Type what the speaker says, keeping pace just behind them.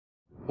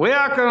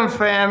Welcome,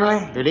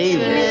 family. Good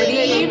evening. Good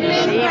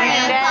evening,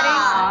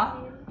 Grandpa.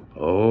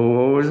 Oh,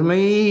 woe is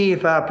me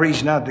if I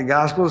preach not the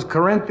Gospels.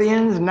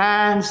 Corinthians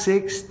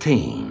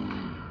 9:16.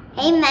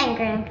 Amen,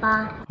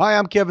 Grandpa. Hi,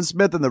 I'm Kevin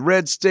Smith, and the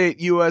Red State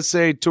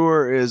USA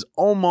Tour is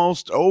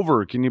almost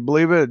over. Can you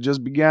believe it? It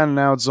just began, and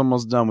now it's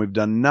almost done. We've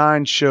done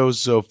 9 shows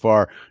so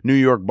far. New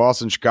York,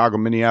 Boston, Chicago,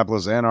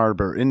 Minneapolis, Ann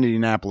Arbor,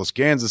 Indianapolis,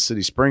 Kansas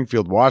City,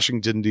 Springfield,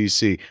 Washington,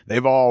 D.C.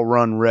 They've all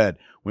run red.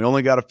 We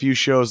only got a few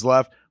shows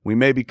left. We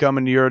may be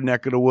coming to your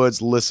neck of the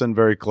woods. Listen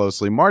very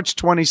closely. March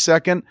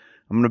 22nd, I'm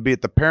going to be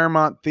at the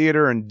Paramount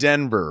Theater in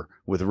Denver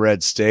with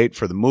Red State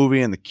for the movie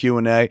and the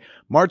Q&A.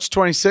 March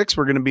 26th,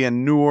 we're going to be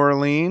in New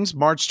Orleans.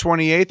 March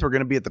 28th, we're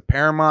going to be at the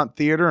Paramount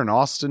Theater in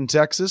Austin,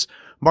 Texas.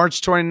 March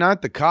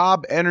 29th, the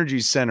Cobb Energy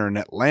Center in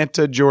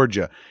Atlanta,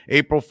 Georgia.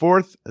 April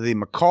 4th, the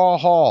McCall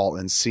Hall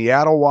in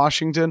Seattle,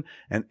 Washington.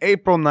 And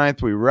April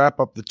 9th, we wrap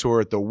up the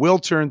tour at the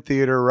Wiltern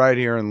Theater right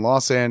here in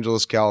Los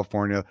Angeles,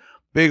 California.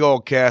 Big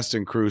old cast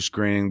and crew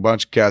screening.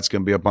 Bunch of cats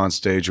going to be up on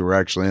stage who are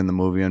actually in the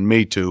movie, and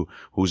me too,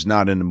 who's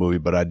not in the movie,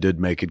 but I did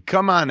make it.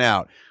 Come on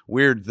out.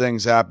 Weird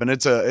things happen.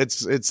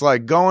 It's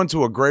like going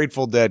to a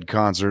Grateful Dead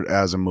concert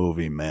as a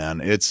movie, man.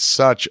 It's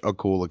such a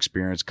cool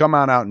experience. Come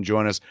on out and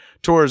join us.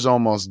 Tour is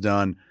almost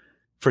done.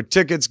 For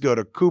tickets, go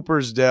to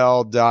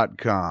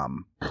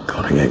coopersdell.com.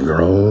 Gonna get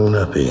grown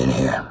up in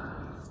here.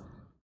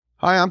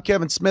 Hi, I'm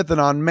Kevin Smith, and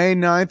on May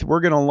 9th,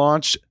 we're going to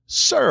launch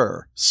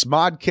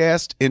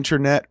Smodcast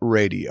Internet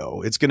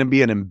Radio. It's going to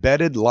be an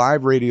embedded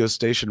live radio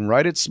station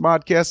right at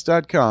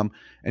smodcast.com,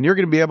 and you're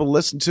going to be able to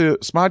listen to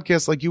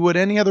Smodcast like you would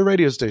any other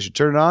radio station.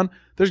 Turn it on,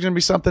 there's going to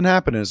be something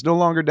happening. It's no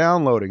longer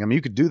downloading. I mean,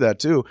 you could do that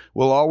too.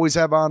 We'll always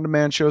have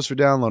on-demand shows for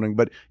downloading,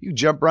 but you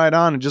jump right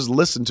on and just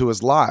listen to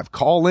us live.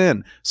 Call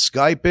in,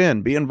 Skype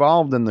in, be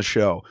involved in the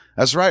show.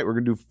 That's right. We're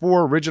going to do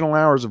 4 original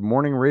hours of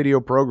morning radio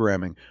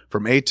programming.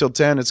 From 8 till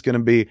 10, it's going to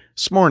be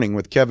S'Morning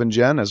with Kevin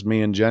Jen, as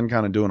me and Jen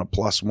kind of doing a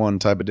 +1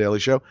 type of daily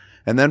show.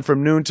 And then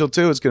from noon till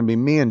 2, it's going to be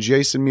me and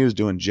Jason Mewes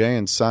doing Jay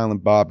and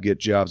Silent Bob Get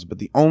Jobs. But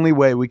the only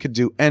way we could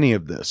do any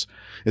of this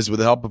is with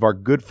the help of our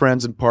good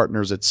friends and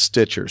partners at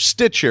Stitcher.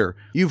 Stitcher,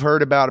 you've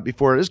heard about it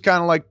before. It's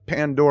kind of like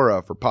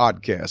Pandora for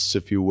podcasts,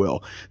 if you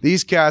will.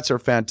 These cats are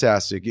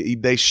fantastic.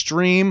 They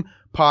stream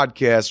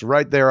podcasts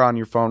right there on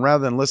your phone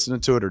rather than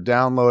listening to it or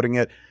downloading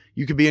it.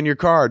 You could be in your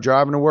car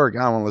driving to work. I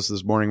don't want to listen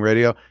to this morning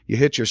radio. You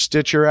hit your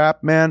Stitcher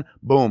app, man.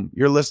 Boom.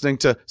 You're listening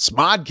to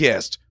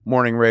Smodcast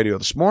Morning Radio,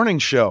 this morning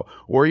show,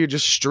 or you're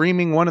just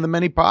streaming one of the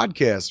many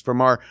podcasts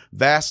from our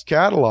vast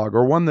catalog,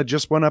 or one that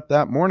just went up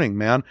that morning,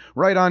 man.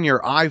 Right on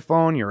your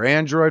iPhone, your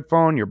Android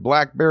phone, your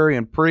BlackBerry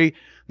and Pre.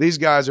 These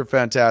guys are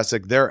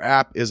fantastic. Their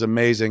app is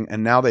amazing,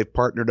 and now they've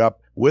partnered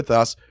up with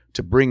us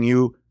to bring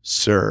you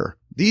Sir.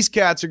 These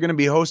cats are going to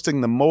be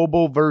hosting the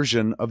mobile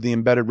version of the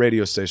embedded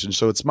radio station.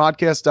 So it's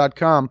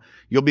modcast.com.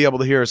 You'll be able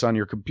to hear us on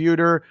your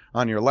computer,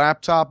 on your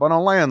laptop, on a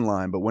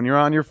landline. But when you're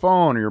on your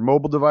phone or your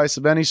mobile device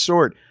of any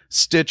sort,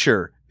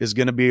 Stitcher is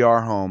going to be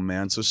our home,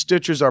 man. So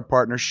Stitcher's our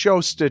partner. Show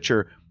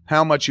Stitcher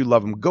how much you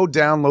love them. Go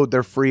download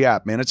their free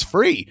app, man. It's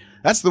free.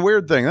 That's the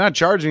weird thing. They're not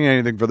charging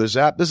anything for this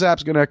app. This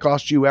app's going to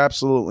cost you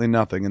absolutely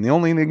nothing. And the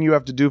only thing you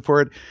have to do for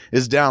it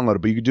is download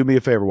it. But you can do me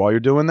a favor. While you're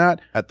doing that,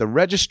 at the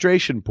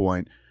registration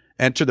point,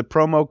 enter the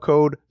promo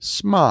code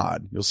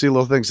SMOD. You'll see a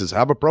little thing that says,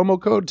 have a promo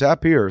code?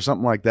 Tap here or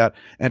something like that.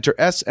 Enter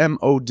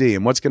SMOD.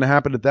 And what's going to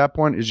happen at that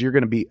point is you're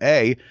going to be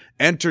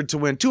entered to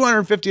win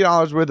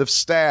 $250 worth of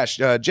stash,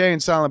 Jay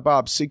and Silent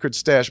Bob's secret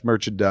stash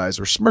merchandise,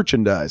 or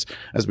smerchandise,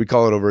 as we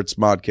call it over at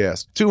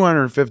Smodcast.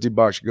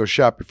 $250. You go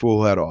shop your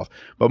fool head off.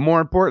 But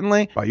more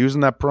importantly, by using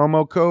that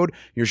promo code,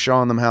 you're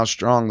showing them how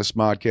strong the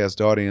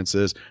Smodcast audience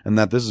is and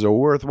that this is a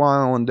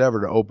worthwhile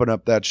endeavor to open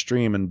up that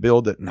stream and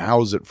build it and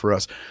house it for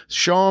us.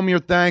 Show them you're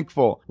thankful.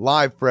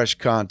 Live, fresh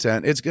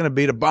content. It's going to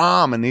be the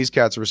bomb, and these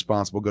cats are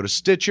responsible. Go to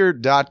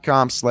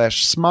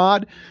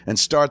Stitcher.com/Smod and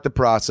start the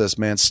process,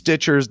 man.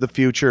 Stitcher's the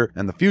future,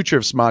 and the future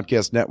of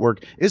Smodcast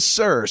Network is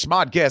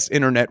Smodcast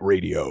Internet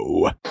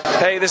Radio.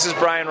 Hey, this is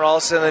Brian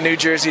Ralston of the New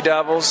Jersey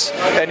Devils,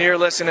 and you're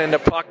listening to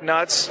Puck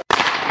Nuts.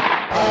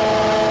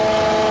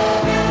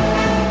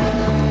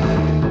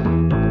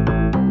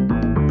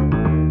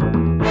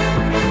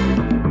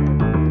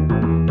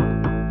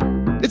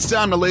 It's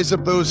time to lace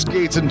up those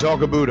skates and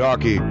talk about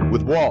hockey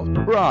with Walt,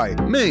 Bry,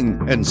 Ming,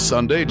 and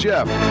Sunday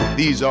Jeff.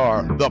 These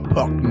are the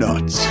Puck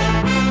Nuts.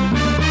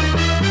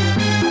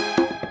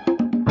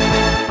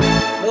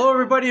 Hello,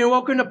 everybody, and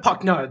welcome to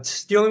Puck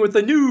Nuts, dealing with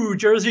the New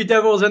Jersey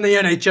Devils and the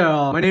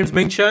NHL. My name's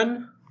Ming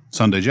Chen.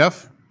 Sunday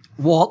Jeff.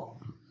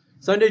 Walt.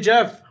 Sunday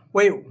Jeff.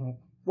 Wait,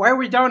 why are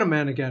we down a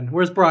man again?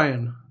 Where's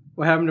Brian?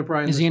 What happened to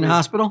Brian? Is he in the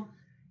hospital?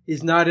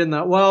 He's not in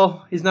the...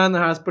 Well, he's not in the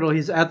hospital.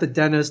 He's at the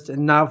dentist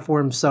and not for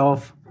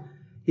himself.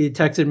 He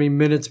texted me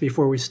minutes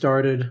before we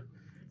started.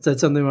 Said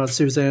something about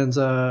Suzanne's,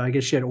 I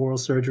guess she had oral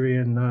surgery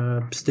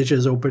and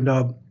stitches opened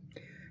up.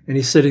 And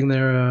he's sitting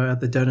there at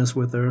the dentist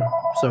with her.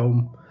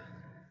 So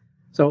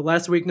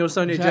last week, no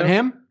Sunday Jeff. Is that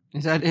him?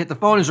 Is that the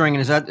phone is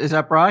ringing? Is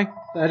that Bry?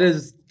 That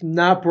is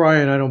not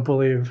Brian, I don't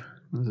believe.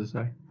 What does it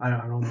say? I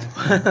don't know.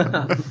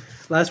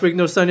 Last week,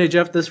 no Sunday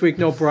Jeff. This week,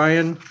 no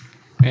Brian.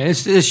 Yeah,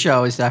 this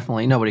show is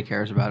definitely nobody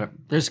cares about it.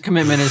 This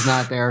commitment is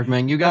not there,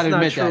 man. You got to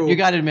admit that. You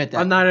got to admit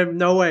that. I'm not.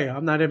 No way.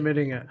 I'm not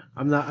admitting it.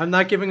 I'm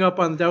not giving up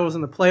on the Devils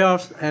in the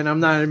playoffs, and I'm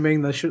not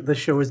admitting the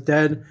show is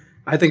dead.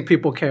 I think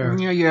people care.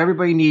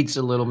 Everybody needs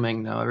a little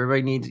Ming, though.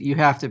 Everybody needs. You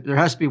have to. There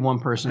has to be one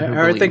person who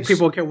believes. I think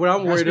people care. What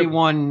I'm there has worried to be about.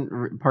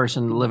 one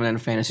person living in a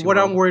fantasy. What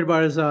world. I'm worried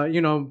about is,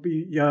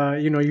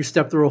 you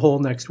step through a hole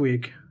next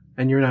week,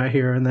 and you're not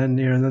here, and then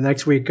the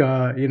next week,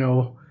 I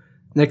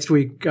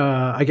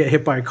get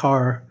hit by a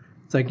car.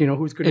 It's like,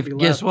 who's going to be left?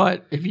 Guess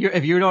what? If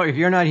you're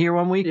not here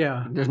 1 week,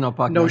 there's no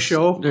puck. No nuts.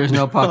 show. There's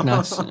no puck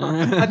nuts.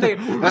 I think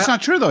That's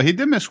not true, though. He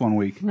did miss 1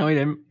 week. No, he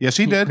didn't. Yes,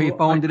 he did. He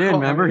phoned it in.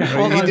 Remember? He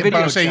called He on did, video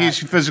but I'm saying he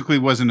chat. physically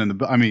wasn't in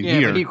the. I mean, Yeah,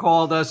 here. but he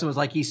called us and was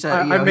like, he said,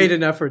 I made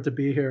an effort to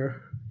be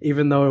here,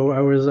 even though I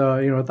was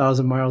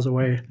 1,000 miles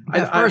away.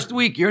 The first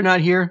week you're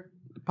not here,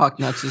 puck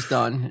nuts is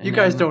done. You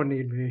guys don't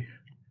need me.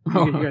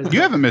 You guys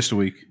You haven't missed a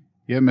week.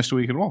 You haven't missed a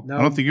week at all. No.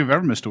 I don't think you've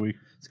ever missed a week.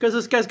 It's because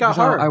this guy's got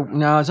heart.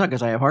 No, it's not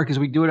because I have heart. Because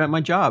we do it at my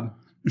job.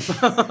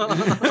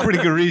 Pretty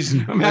good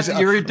reason.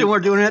 We're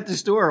doing it at the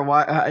store.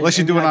 Why? Unless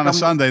you do it on a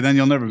Sunday, then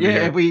you'll never be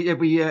Yeah,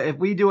 here. if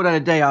we do it on a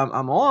day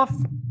I'm off,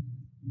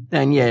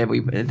 then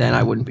then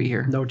I wouldn't be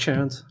here. No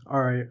chance.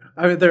 All right.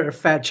 I mean, there's a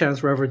fat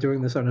chance we're ever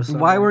doing this on a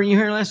Sunday. Why weren't you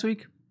here last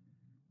week?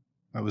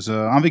 I was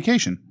on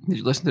vacation. Did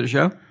you listen to the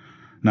show?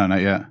 No,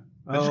 not yet.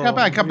 I just got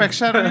back. Got back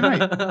Saturday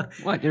night.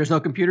 What? There's no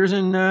computers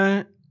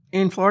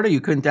in Florida.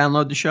 You couldn't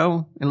download the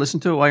show and listen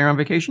to it while you're on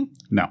vacation.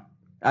 No.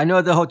 I know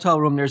at the hotel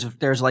room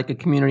there's like a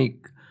community.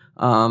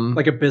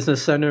 Like a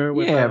business center?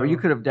 With, but you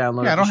could have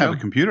downloaded. Yeah, I don't the have show. a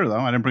computer though.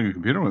 I didn't bring a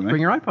computer with me.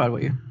 Bring your iPod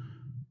with you.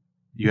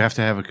 You have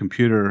to have a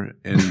computer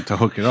to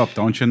hook it up,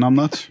 don't you,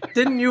 numbnuts?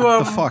 Didn't you?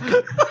 The fuck?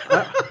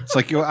 It's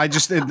like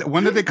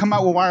when did they come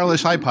out with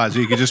wireless iPods?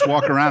 You could just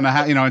walk around the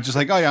house, it's just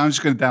like, oh yeah, I'm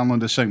just going to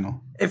download the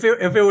signal. If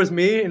it was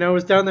me and I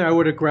was down there, I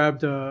would have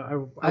grabbed.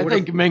 I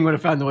think Ming would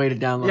have found a way to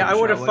download. Yeah, the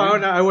I would show, have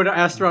found. I would have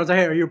asked around. I was like,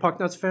 hey, are you a Puck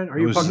Nuts fan? Are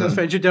you a Puck Nuts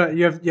fan?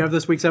 You have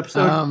this week's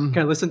episode.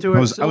 Can I listen to it? I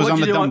was on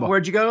the Dumbo.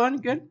 Where'd you go on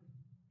again?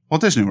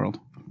 Walt Disney World.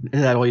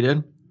 Is that all you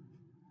did?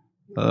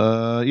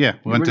 Yeah,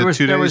 we went to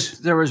 2 days.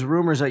 There was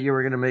rumors that you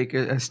were going to make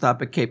a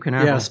stop at Cape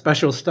Canaveral. Yeah,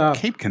 special stop.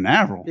 Cape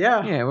Canaveral.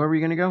 Yeah. Yeah, where were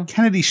you going to go?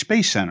 Kennedy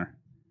Space Center.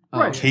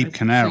 Right. Cape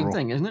Canaveral. Same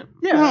thing, isn't it?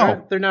 Yeah,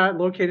 No. they're not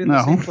located in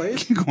the same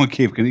place. You can't go on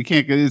Cape Canaveral. You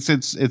can't.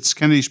 It's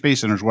Kennedy Space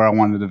Center is where I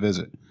wanted to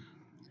visit.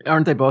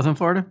 Aren't they both in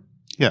Florida?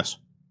 Yes.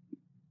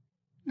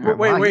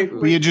 Wait.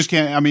 But you just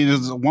can't. I mean,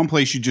 there's one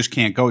place you just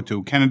can't go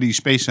to. Kennedy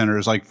Space Center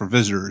is like for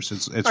visitors.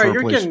 It's All for right, a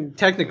you're place. getting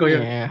technical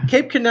here. Yeah.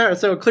 Cape Canaveral.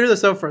 So clear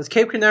this up for us.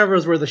 Cape Canaveral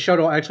is where the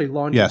shuttle actually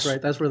launches, Yes.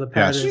 right? That's where the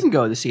pad Yes. You is. can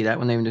go to see that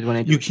when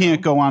they do You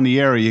can't go on the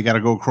area. You got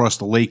to go across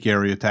the lake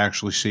area to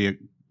actually see it.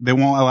 They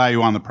won't allow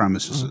you on the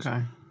premises.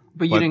 Okay.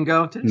 But you But- didn't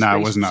go to the No, it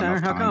Space was not Center?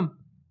 enough How time. come?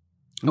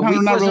 No, A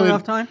week not wasn't really.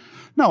 enough time?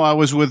 No, I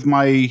was with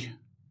we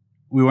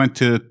went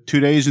to 2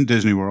 days in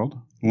Disney World.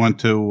 We went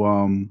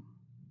to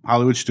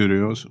Hollywood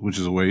Studios, which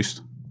is a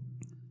waste.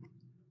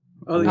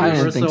 Oh, the I didn't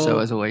Universal. think so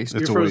as a waste.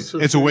 It's a Your waste.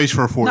 first- It's a waste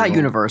for a 4-year-old. Not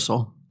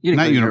Universal. You didn't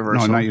Not go to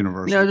Universal. No, not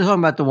Universal. No, they're talking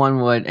about the one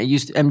what it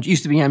used to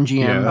be MGM.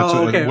 Yeah, that's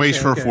Oh, a okay, waste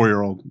okay, for okay. a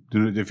 4-year-old.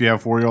 If you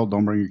have a 4-year-old,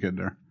 don't bring your kid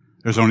there.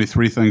 There's only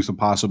 3 things to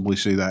possibly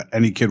see that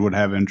any kid would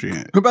have entry in.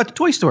 What about the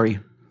Toy Story?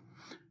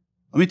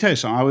 Let me tell you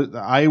something.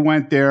 I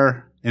went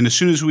there, and as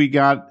soon as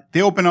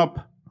they open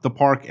up the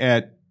park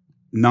at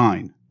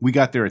 9. We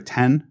got there at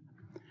 10,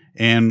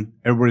 and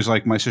everybody's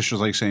like, my sister's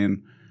like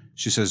saying,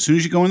 she says, as soon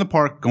as you go in the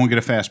park, go and get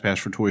a fast pass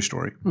for Toy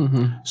Story.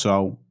 Mm-hmm.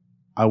 So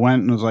I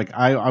went and was like,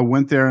 I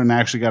went there and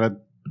actually got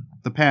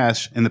the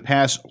pass, and the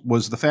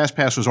fast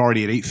pass was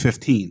already at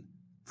 8:15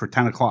 for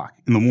 10 o'clock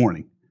in the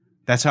morning.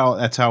 That's how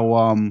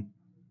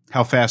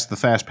fast the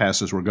fast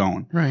passes were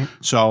going. Right.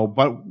 So,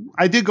 but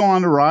I did go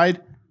on the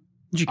ride.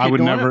 Did you I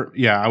would never.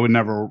 Yeah, I would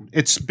never.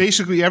 It's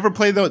basically, you ever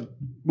play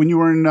when you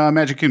were in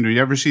Magic Kingdom? You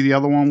ever see the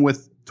other one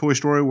with Toy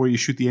Story where you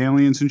shoot the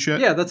aliens and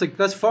shit? Yeah,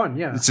 that's fun.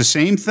 Yeah. It's the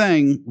same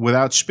thing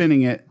without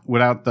spinning it,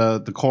 without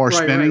the car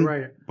spinning.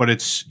 Right. But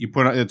it's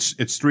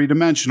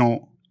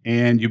 3-dimensional,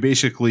 and you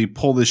basically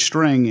pull this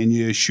string and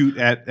you shoot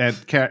at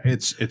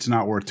it's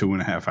not worth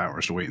 2.5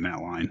 hours to wait in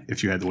that line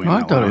if you had to wait. Oh, in I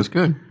that thought line. it was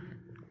good.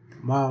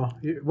 Wow.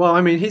 Well,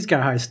 I mean, he's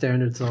got high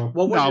standards, so.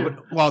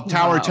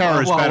 Tower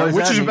Terror is well, better. what does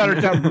Which that is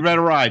a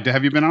better ride?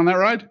 Have you been on that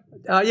ride?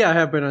 Yeah, I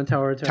have been on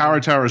Tower Terror. Tower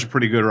Terror is a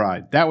pretty good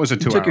ride. That was a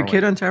 2-hour. Took your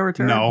kid on Tower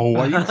Terror? No,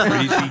 are you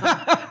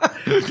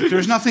crazy?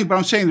 There's nothing, but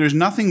I'm saying there's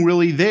nothing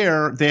really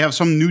there. They have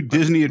some new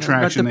Disney About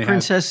attraction. the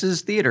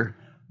Princess's Theater.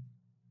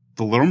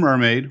 The Little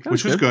Mermaid,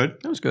 which was good,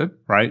 That was good.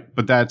 right?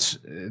 But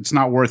it's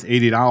not worth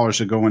 $80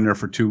 to go in there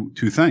for two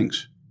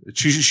things.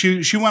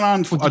 She went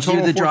on Well, a did you total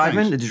do the of 4 drive-in?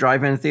 things. Did you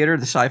drive-in theater,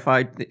 the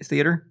sci-fi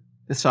theater?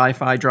 The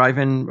sci-fi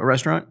drive-in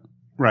restaurant?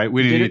 Right,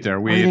 we didn't Did eat it? there.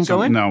 We Oh, you ate didn't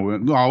go in? No,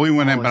 we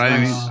went in, Oh, but I it's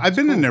didn't. nice. I've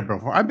been in there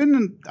before. I've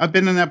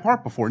been in that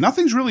park before.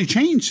 Nothing's really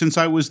changed since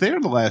I was there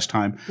the last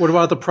time. What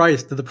about the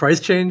price? Did the price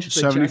change?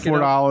 Did they jack it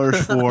up?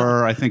 $74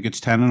 for I think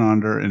it's 10 and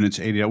under, and it's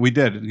 $80. We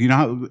did. You know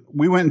how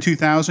we went in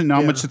 2000. You know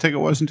how much the ticket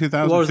was in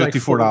 2000? Well, it was like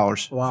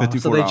 $54. Wow.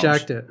 $54. So they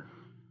jacked it.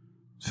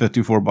 It's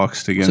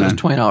 $54 to get So in.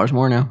 it's $20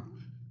 more now.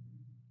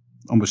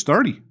 Almost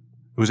 30. It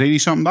was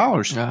 $80-something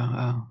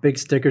Oh. Big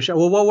sticker show.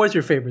 Well, what was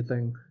your favorite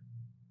thing?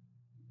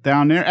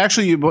 down there.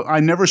 Actually, I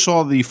never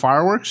saw the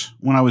fireworks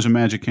when I was in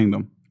Magic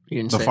Kingdom. You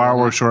didn't The say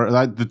fireworks were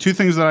the two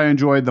things that I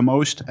enjoyed the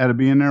most out of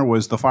being there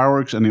was the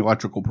fireworks and the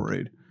electrical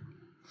parade.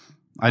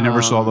 I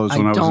never saw those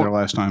when I was there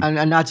last time.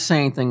 I'm not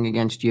saying anything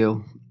against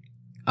you,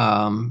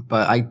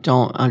 but I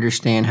don't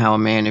understand how a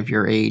man of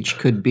your age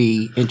could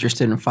be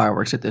interested in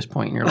fireworks at this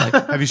point in your life.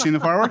 Have you seen the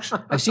fireworks?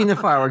 I've seen the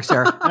fireworks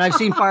there, and I've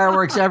seen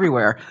fireworks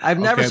everywhere. I've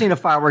never Okay. seen a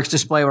fireworks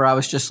display where I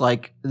was just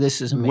like,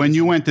 "This is amazing." When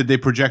you went, did they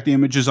project the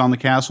images on the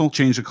castle,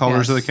 change the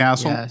colors of the Yes,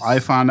 castle? yes. I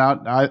found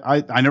out.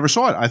 I never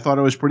saw it. I thought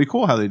it was pretty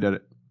cool how they did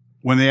it.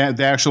 When they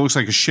actually looks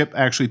like a ship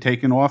actually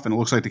taking off, and it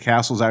looks like the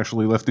castle's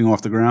actually lifting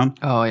off the ground.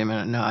 Oh, wait a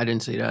minute. No, I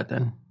didn't see that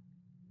then.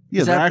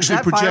 Yeah, Is they're that- actually is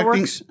that projecting.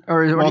 fireworks?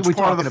 Or Well, what it's are we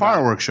part of the talking about?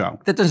 fireworks show.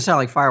 That doesn't sound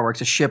like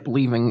fireworks. A ship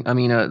leaving. I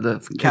mean, the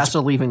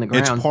castle leaving the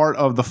ground. It's part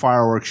of the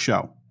fireworks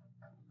show.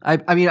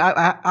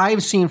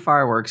 I've seen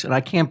fireworks, and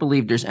I can't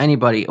believe there's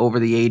anybody over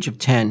the age of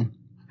 10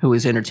 who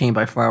is entertained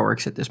by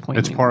fireworks at this point.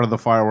 It's part of the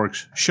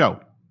fireworks show,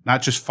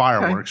 not just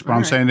fireworks. But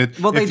I'm saying that.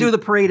 Well, they if do you- the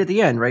parade at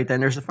the end, right?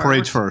 Then there's the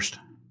fireworks. parade's first.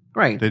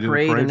 Right. They do the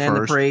parade, parade and then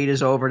first. the parade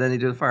is over, then they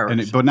do the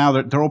fireworks. But now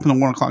they're open at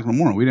 1 o'clock in the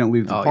morning. We didn't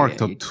leave the Oh, park yeah,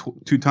 till you-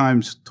 two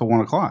times till 1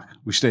 o'clock.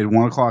 We stayed at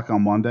 1 o'clock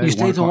on Monday. You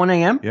stayed till 1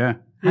 a.m.? Yeah.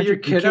 Did your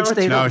kid out?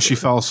 stay No, there? she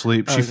fell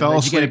asleep. Oh, She did fell you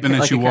get asleep and then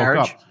like she a woke up.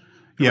 carriage?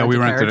 Yeah, we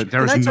rented carriage? it.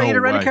 There was Didn't I tell you to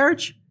no rent a way.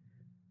 carriage?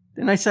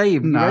 Didn't I say you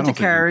No, I rent a don't think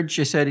you- carriage?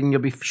 You said,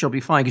 and she'll be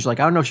fine. Because like,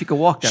 I don't know if she could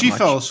walk that She much.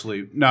 fell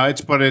asleep. No,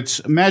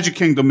 it's Magic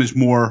Kingdom is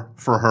more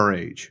for her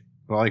age.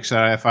 But like I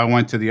said, if I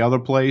went to the other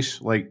place,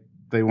 like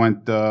they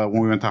went when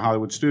we went to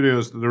Hollywood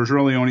Studios, there was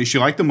really only she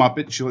liked the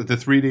Muppet. She liked the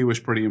 3D was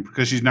pretty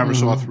because she's never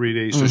saw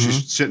 3D, so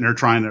she's sitting there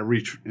trying to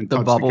reach and The touch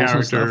the bubbles and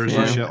characters stuff, and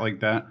yeah. shit like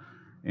that.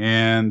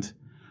 And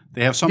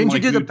they have something.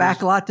 Didn't you like do the Muppets.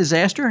 backlot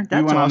disaster?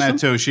 That's We went awesome. on that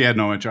too. She had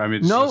no interest. I mean,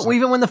 it's No, just like-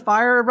 even when the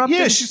fire erupted?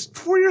 yeah, she's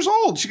 4 years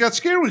old. She got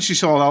scared when she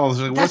saw all this.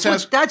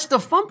 Like, That's the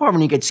fun part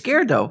when you get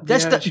scared, though.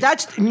 That's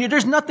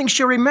there's nothing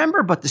she'll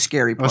remember but the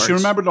scary Well, parts. she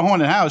remembered the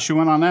haunted house. She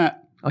went on that.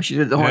 Oh, she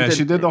did the haunted. Yeah,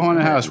 she did the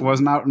haunted house. Was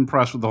not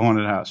impressed with the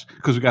haunted house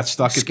because we got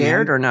stuck.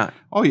 Scared at the or end. not?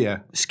 Oh yeah,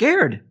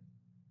 Scared.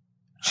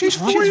 she's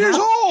 4 years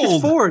She's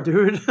old. 4,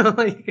 dude.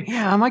 Like,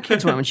 Yeah, my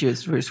kids went when she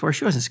was 4.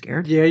 She wasn't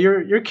scared. yeah,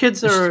 your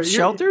kids are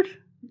Sheltered,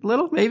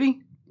 little maybe.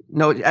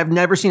 No, I've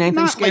never seen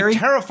anything Not scary.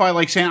 like terrified,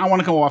 like saying I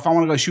want to go off. I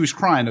want to go. She was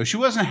crying though. She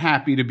wasn't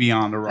happy to be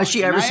on the ride. Has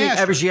she And ever I seen?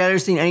 asked her. She ever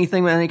seen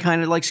anything with any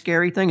kind of like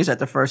scary thing? Is that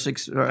the first?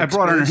 I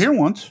brought her in here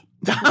once.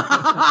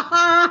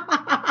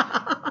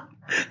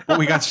 But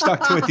we got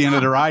stuck to at the end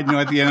of the ride. You know,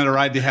 at the end of the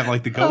ride, they have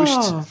like the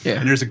ghosts. Yeah.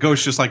 And there's a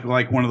ghost just like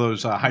one of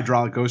those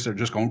hydraulic ghosts that are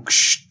just going,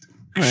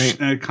 Right.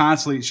 and it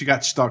constantly, she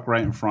got stuck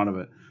right in front of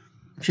it.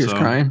 She was So,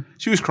 crying.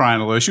 She was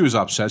crying a little. She was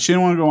upset. She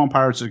didn't want to go on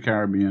Pirates of the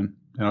Caribbean.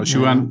 You know, she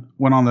went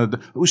on the.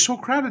 It was so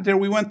crowded there.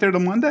 We went there the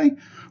Monday.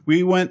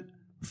 We went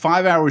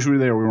 5 hours. We were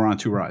there. We were on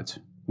 2 rides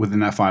within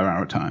that 5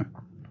 hour time.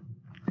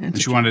 And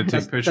she wanted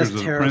to take pictures of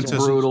the terrible.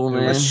 princesses. Brutal, It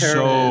man. was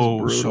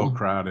Terrible. so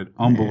crowded.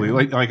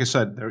 Unbelievable. Like I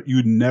said,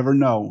 you'd never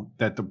know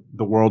that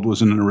the world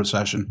was in a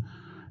recession.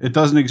 It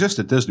doesn't exist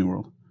at Disney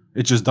World.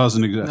 It just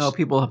doesn't exist. No,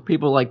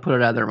 people like put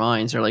it out of their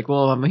minds. They're like,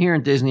 "Well, I'm here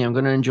in Disney. I'm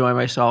going to enjoy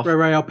myself.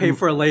 right. I'll pay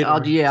for it later.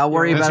 I'll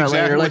worry That's about exactly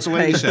it later. what Let's the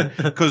lady pay." said.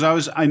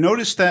 Because I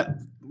noticed that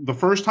the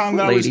first time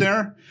that I was Lady.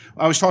 there,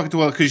 I was talking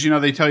to because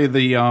they tell you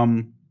the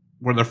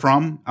where they're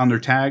from on their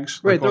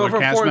tags. Right, like they're all over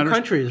their cast foreign members.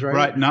 countries, right?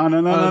 Right. No.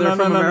 they're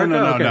from America?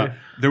 No. Okay.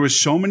 There was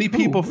so many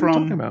people what are you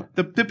talking from about?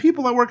 the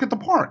people that work at the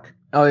park.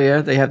 Oh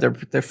yeah, they have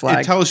their flag.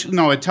 It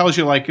tells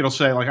you like it'll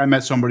say like I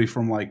met somebody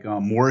from like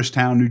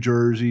Morristown, New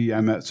Jersey.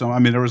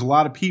 There was a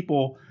lot of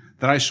people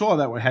that I saw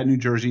that had New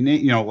Jersey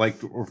name, like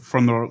or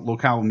from the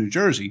locale of New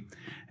Jersey.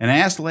 And I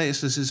asked the lady, I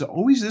says, "Is it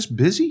always this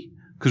busy?"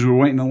 Because we were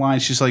waiting in line.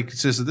 She's like,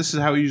 "Says this is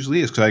how it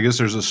usually is." Because I guess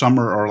there's a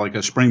summer or like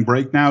a spring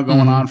break now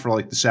going on for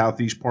like the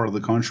southeast part of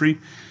the country.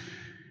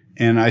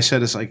 And I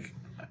said,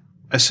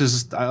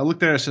 I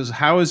looked at her, I says,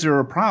 "How is there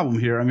a problem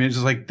here?" I mean, it's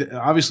just like,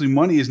 obviously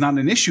money is not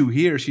an issue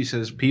here. She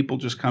says, people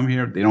just come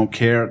here. They don't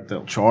care.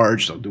 They'll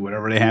charge. They'll do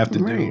whatever they have to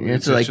Right. do.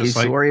 It's like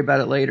just you worry about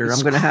it later. it's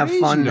I'm going to have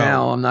fun crazy, though.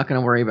 now. I'm not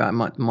going to worry about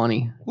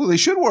money. Well, they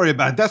should worry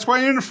about it. That's why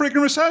you're in a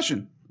freaking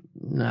recession.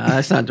 Nah,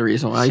 that's not the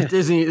reason why.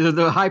 Disney,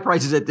 the high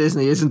prices at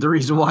Disney isn't the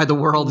reason why the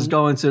world is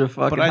going to the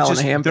fucking hell in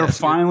a handbasket. They're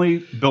finally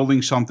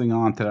building something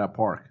onto that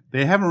park.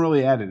 They haven't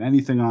really added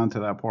anything onto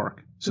that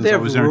park since they I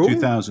have was there in room?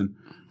 2000.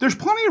 There's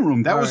plenty of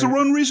room. That was the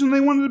one reason they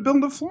wanted to build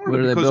in Florida. What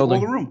are they because of all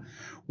building? the room.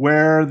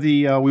 Where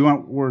we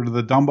went where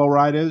the Dumbo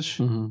ride is,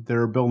 Mm-hmm.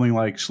 they're building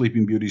like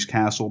Sleeping Beauty's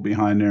castle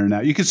behind there now.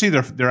 You can see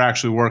they're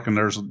actually working.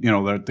 There's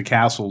the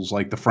castle's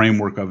like the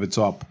framework of it's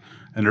up,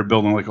 and they're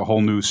building like a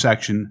whole new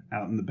section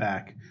out in the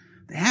back.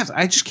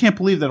 I just can't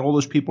believe that all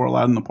those people are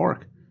allowed in the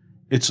park.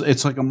 It's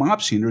like a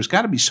mob scene. There's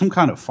got to be some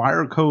kind of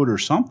fire code or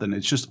something.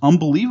 It's just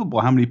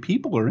unbelievable how many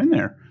people are in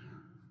there.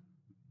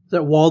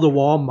 that wall to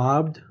wall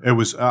mobbed? It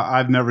was.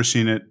 I've never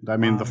seen it. I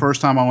mean, the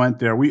first time I went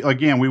there, we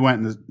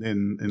went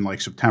in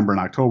like September and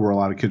October. A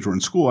lot of kids were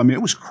in school. I mean,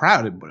 it was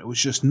crowded, but it was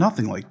just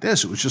nothing like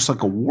this. It was just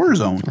like a war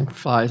zone. Like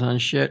flies on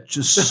shit.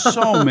 Just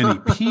so many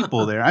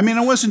people there. I mean,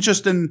 it wasn't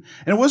just and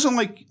it wasn't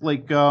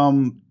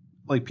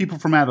like people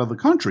from out of the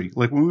country.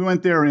 Like when we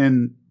went there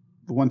in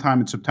the one time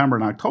in September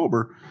and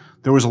October,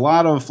 there was a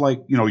lot of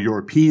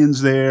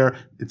Europeans there.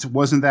 It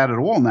wasn't that at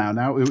all now.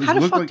 Now it How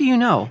the fuck do you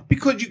know?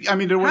 Because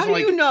there was How do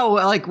you know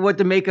what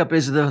the makeup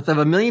is of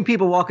a million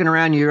people walking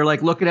around? You're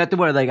like looking at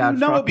what do they got?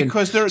 No,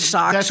 because they're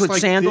socks with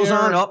sandals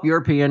on. Oh,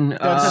 European.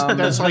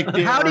 That's like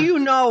how do you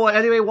know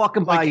anybody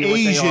walking by you?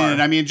 Asian. What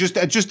they are? I mean,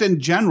 just in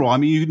general. I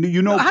mean,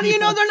 you know. How do you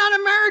know they're not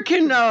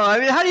American though? I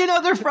mean, how do you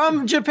know they're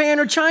from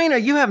Japan or China?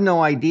 You have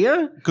no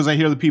idea. Because I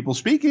hear the people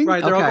speaking.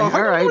 Right. Okay. All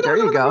right. There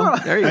you go.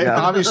 There you go.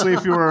 Obviously,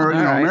 if you were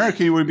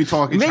American, you would be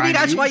talking. Maybe Chinese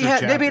that's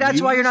why maybe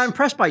that's why you're not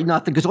impressed by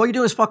nothing, because all you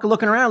do is fucking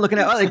looking around, looking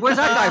at where's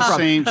that guy from?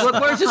 Same.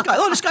 Where's this guy?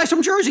 Oh, this guy's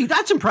from Jersey.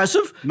 That's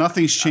impressive.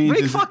 Nothing's changed.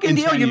 Big fucking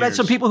deal. You met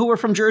some people who were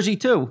from Jersey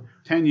too.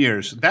 10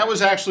 years. That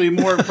was actually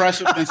more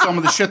impressive than some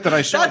of the shit that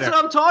I saw That's there.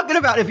 what I'm talking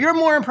about. If you're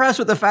more impressed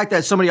with the fact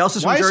that somebody else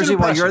is from Jersey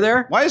while you're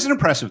there, why is it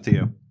impressive to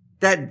you?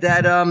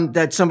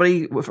 that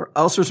somebody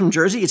else was from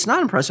Jersey, it's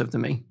not impressive to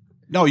me.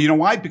 No, you know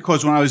why?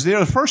 Because when I was there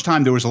the first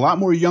time, there was a lot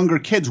more younger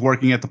kids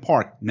working at the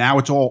park. Now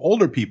it's all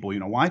older people. You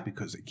know why?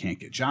 Because they can't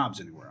get jobs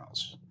anywhere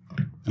else.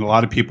 And a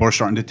lot of people are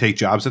starting to take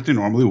jobs that they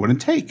normally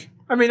wouldn't take.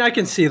 I mean, I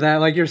can see that.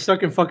 Like, you're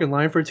stuck in fucking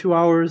line for 2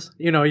 hours.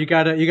 You know, you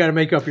gotta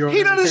make up your own.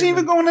 He doesn't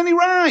even go on any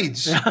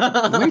rides. What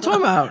are you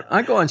talking about?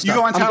 I go on stuff.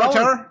 You go on Tower of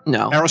Terror?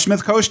 No.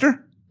 Aerosmith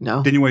coaster?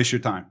 No. Then you waste your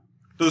time.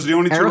 Those are the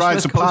only two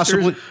rides that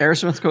possibly.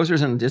 Aerosmith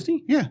coasters in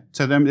Disney? Yeah,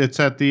 it's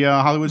at the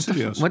Hollywood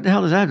Studios. What the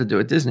hell does that have to do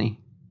with Disney?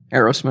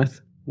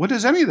 Aerosmith. What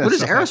does any of that? What does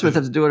stuff Aerosmith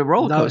have to do with a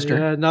roller coaster?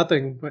 Yeah,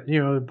 nothing. But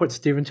put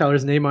Steven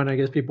Tyler's name on. I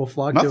guess people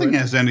flock to it. Nothing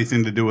has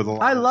anything to do with a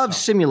lot. I love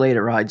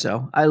simulator rides,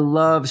 though. I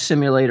love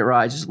simulator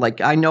rides.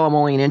 Like, I know I'm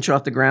only an inch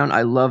off the ground.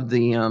 I love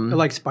the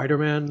like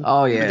Spider-Man.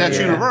 Oh yeah, But that's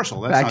yeah.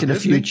 Universal. That's Back not to the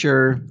Disney.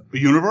 Future.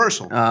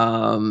 Universal.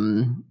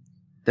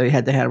 They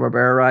had the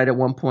Hanna-Barbera ride at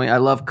one point. I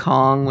love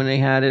Kong when they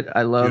had it.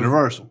 I love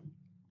Universal.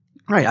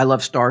 Right. I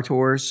love Star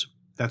Tours.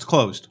 That's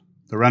closed.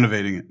 They're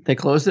renovating it. They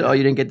closed it. Oh,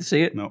 you didn't get to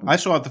see it? No, I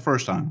saw it the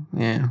first time,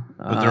 Yeah.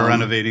 but they're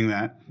renovating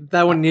that.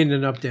 That one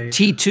needed an update.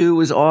 T2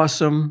 was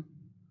awesome.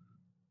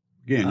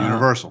 Again,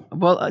 Universal.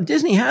 Well,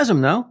 Disney has them,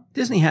 though.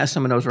 Disney has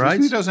some of those rides.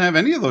 Disney doesn't have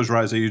any of those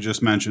rides that you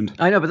just mentioned.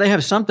 I know, but they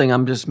have something.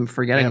 I'm just They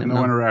forgetting have them.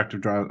 no now.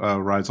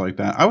 interactive rides like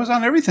that. I was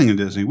on everything in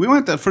Disney. We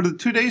went there for the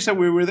 2 days that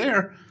we were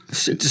there.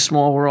 It's a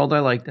small world. I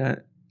like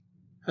that.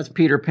 That's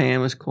Peter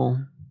Pan was cool.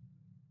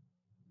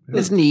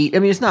 It's neat. I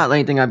mean, it's not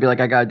anything I'd be like,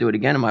 I got to do it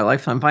again in my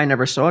lifetime. If I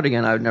never saw it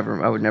again, I would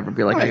never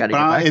be like, I got to get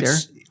back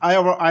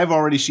there. I've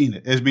already seen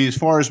it. As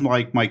far as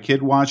like my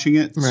kid watching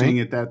it, Right. seeing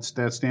it that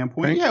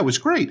standpoint, Right. yeah, it was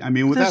great. I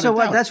mean, without So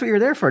a doubt. that's what you're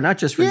there for, not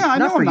just for Yeah, I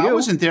not know. for you. I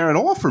wasn't there at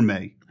all for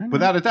me.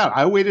 Without a doubt.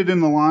 I waited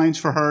in the lines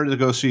for her to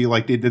go see,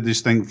 like, they did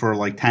this thing for,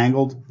 like,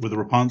 Tangled with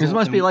Rapunzel. This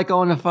must be like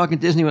going to fucking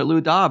Disney with Lou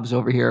Dobbs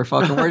over here,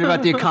 fucking worried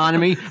about the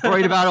economy,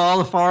 worried about all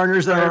the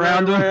foreigners that are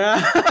around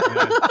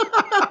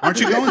him. Aren't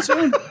you going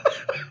soon?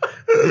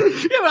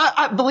 Yeah,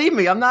 but believe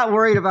me, I'm not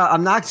worried about.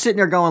 I'm not sitting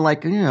there going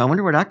like, I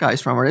wonder where that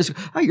guy's from. Or this,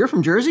 oh, you're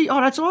from Jersey?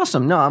 Oh, that's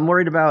awesome. No, I'm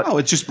worried about. No,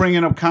 it's just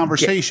bringing up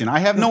conversation. I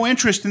have no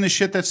interest in the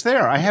shit that's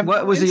there. I have. What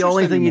no was the interest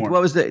only thing? anymore.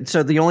 What was the?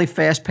 So the only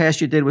fast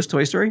pass you did was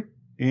Toy Story.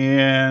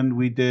 And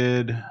we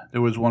did.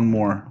 There was one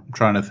more. I'm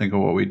trying to think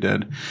of what we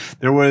did.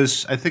 There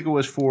was. I think it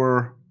was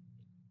for.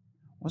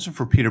 It wasn't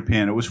for Peter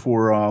Pan. It was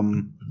for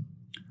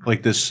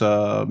like this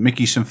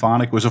Mickey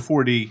Symphonic. It was a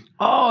 4D.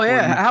 Oh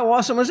yeah, how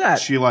awesome was that?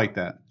 She liked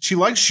that. She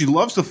loves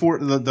the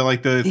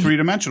like the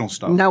 3-dimensional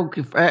stuff. Now,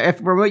 if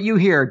from what you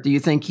hear, do you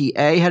think he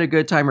A had a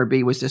good time or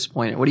B was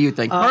disappointed? What do you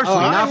think personally?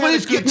 I not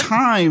had a good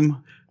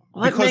time.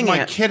 Let Because Ming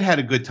my in. kid had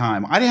a good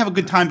time. I didn't have a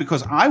good time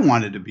because I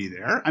wanted to be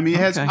there. I mean,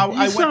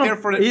 I went there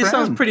for He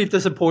sounds him. pretty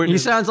disappointed. He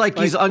sounds like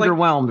he's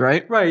underwhelmed,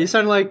 right? Right. He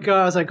sounded like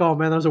I was like, oh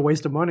man, that was a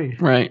waste of money.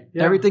 Right.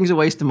 Yeah. Everything's a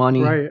waste of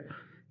money. Right.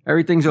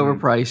 Everything's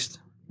overpriced.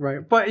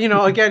 Right. But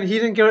again, he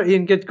didn't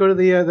get to go to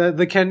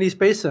the Kennedy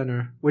Space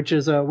Center, which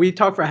is we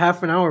talked for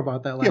half an hour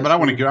about that last Yeah, but I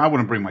week.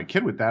 wouldn't bring my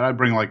kid with that. I'd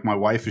bring like my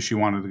wife if she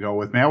wanted to go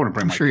with me. I wouldn't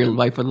bring I'm my sure kid. your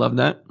wife would love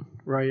that.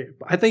 Right.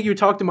 I think you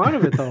talked him out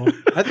of it though.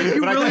 I think you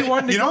But really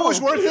wanted to you know go. what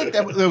was worth it?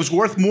 That was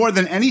worth more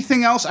than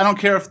anything else. I don't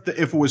care if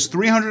it was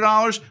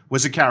 $300.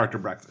 Was a character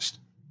breakfast.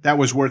 That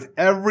was worth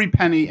every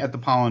penny at the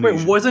Polynesian.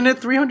 Wait, wasn't it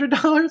 $300?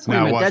 No, Wait a it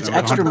minute, wasn't. that's It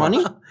was extra $100.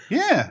 money?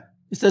 Yeah.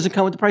 This doesn't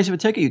come with the price of a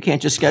ticket. You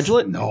can't just schedule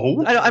it.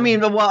 No. I mean,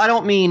 well, I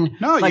don't mean.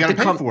 No, you like gotta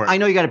to pay for it. I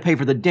know you got to pay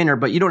for the dinner,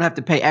 but you don't have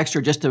to pay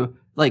extra just to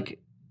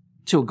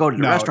to go to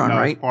the restaurant, no,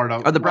 right? It's part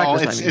of, Or the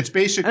breakfast. Well, I mean. it's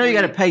basically. I know you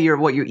got to pay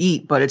what you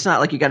eat, but it's not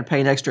like you got to pay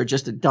an extra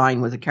just to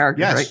dine with the characters,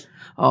 Yes. right?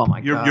 Oh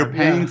my god, You're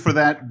paying yeah. for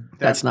that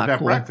That's not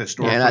cool. breakfast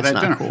or Yeah, for that's that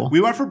not dinner. cool. We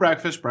went for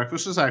breakfast.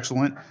 Breakfast is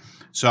excellent.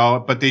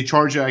 So, but they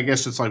charge you. I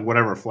guess it's like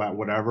whatever flat,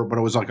 whatever. But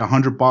it was like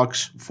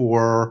 $100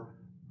 for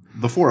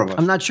the four of us.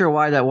 I'm not sure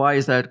why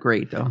is that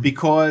great though?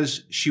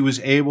 Because she was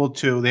able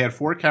to. They had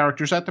 4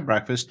 characters at the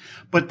breakfast,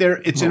 but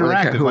it's What were the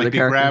interactive. who were Like the they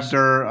characters? grabbed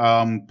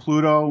her,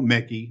 Pluto,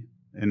 Mickey,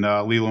 and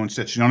Lilo and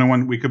Stitch. The only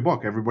one we could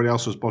book. Everybody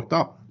else was booked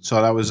up. So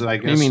that was, I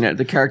guess. You mean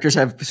the characters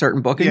have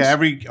certain bookings? Yeah,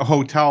 every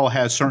hotel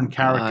has certain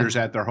characters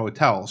at their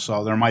hotel.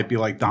 So there might be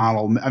like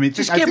Donald. I mean,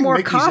 Just I get think more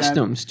Mickey's at-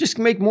 costumes. Just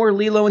make more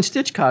Lilo and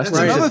Stitch costumes.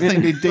 That's another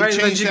thing. They Right, then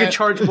changed you that. could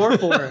charge more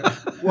for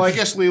it. Well, I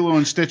guess Lilo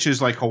and Stitch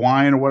is like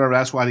Hawaiian or whatever.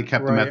 That's why they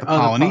kept them Right. at the Oh, the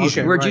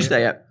Polynesian. okay. Where'd you Right.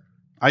 stay at?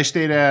 I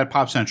stayed at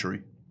Pop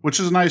Century, which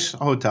is a nice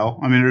hotel.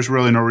 I mean, there's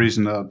really no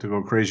reason to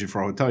go crazy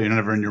for a hotel. You're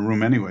never in your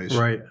room anyways.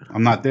 Right.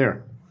 I'm not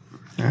there.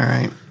 All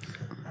right.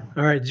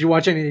 All right. Did you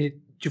watch any?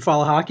 Did you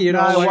follow hockey at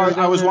all? while you were I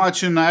down was there?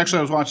 watching. Actually,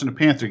 I was watching the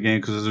Panther game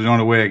because it was the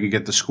only way I could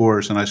get the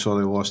scores, and I saw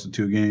they lost the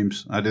 2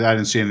 games. I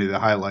didn't see any of the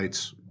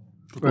highlights,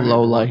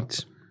 Low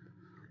lights.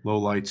 low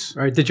lights.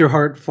 All right. Did your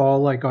heart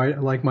fall like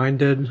mine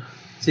did?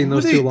 Seeing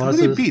those 2 Who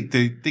losses. they beat?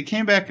 They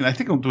came back, and I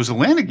think it was the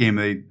Atlanta game.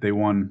 They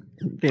won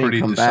They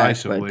pretty didn't come back,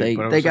 decisively. but they it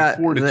was they like got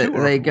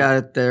 4-2 they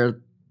got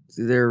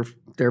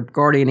their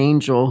guardian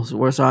angel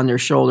was on their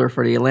shoulder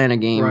for the Atlanta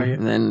game, Right.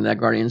 and then that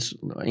guardian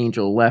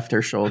angel left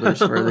their shoulders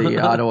for the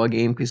Ottawa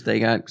game because they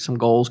got some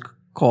goals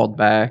called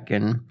back,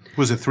 and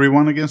Was it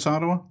 3-1 against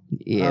Ottawa?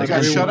 yeah, They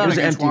got it shut out was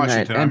against empty net-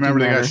 Washington. I empty remember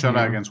they got netter, shut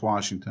out yeah. against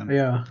Washington.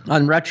 Yeah.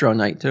 on retro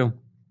night too.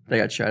 They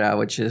got shut out,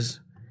 which is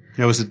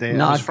It was the day. it was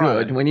not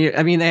Friday.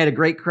 good. They had a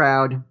great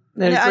crowd.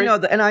 They had a Yeah,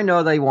 great- I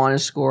know they want to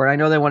score. I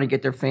know they want to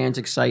get their fans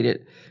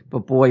excited.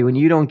 But boy, when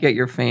you don't get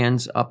your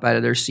fans up out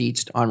of their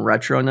seats on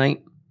retro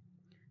night,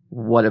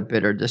 what a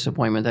bitter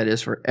disappointment that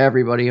is for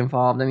everybody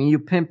involved. I mean, you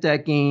pimped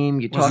that game.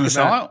 You Wasn't talk it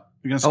a about,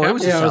 sellout against oh, it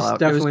was a Yeah, it was sellout.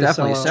 definitely a a sellout.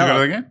 Did you go to the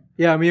sellout. game?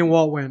 Yeah. Me and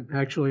Walt went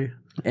actually.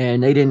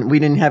 And we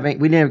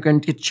didn't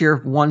going to cheer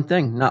for one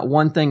thing. Not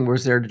one thing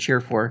was there to cheer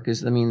for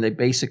because they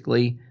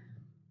basically.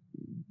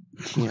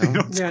 You They know,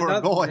 don't Yeah, score a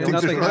nothing- goal. I yeah, think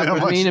there's nothing really not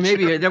happened. much to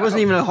maybe cheer there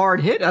wasn't even a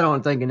hard hit. I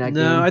don't think in that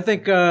game. No, I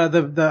think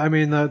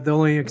the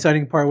only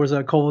exciting part was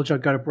that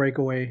Kovalchuk got a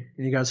breakaway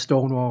and he got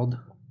stonewalled,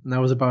 and that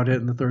was about it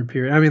in the third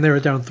period. I mean, they were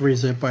down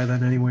 3-0 by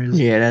then, anyways.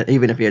 Yeah,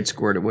 even if he had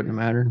scored, it wouldn't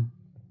have mattered.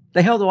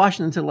 They held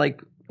Washington to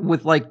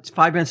with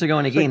 5 minutes ago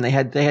in a game. They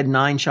had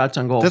 9 shots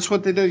on goal. That's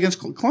what they did against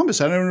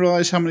Columbus. I didn't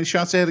realize how many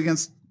shots they had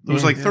against. It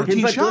was like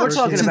 13 But we're shots.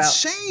 talking It's about-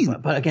 insane.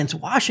 but against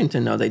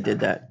Washington, though, they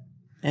did that.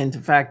 And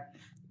in fact,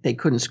 they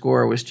couldn't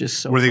score. Was just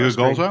so. Were they good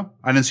goals frustrating. though?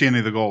 I didn't see any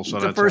of the goals. So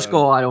The that's first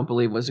goal, I don't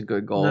believe, was a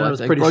good goal. No, it I was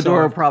think pretty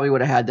Brodeur soft. probably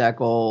would have had that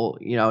goal,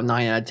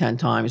 9 out of 10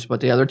 times.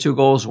 But the other 2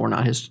 goals were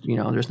not his.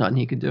 There's nothing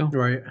he could do.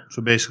 Right.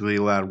 So basically, he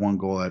allowed 1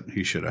 goal that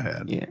he should have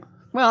had. Yeah.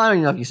 Well, I don't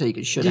even know if you say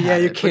you should have. Yeah,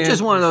 had you it, but can't.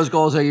 just one of those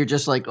goals that you're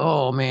just like,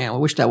 oh man, I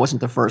wish that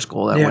wasn't the first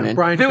goal that Yeah, went in.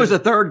 Brian If it was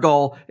could- the third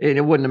goal,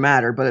 it wouldn't have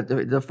mattered. But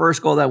the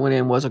first goal that went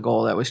in was a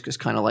goal that was just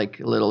kind of like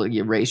a little.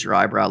 You raise your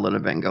eyebrow a little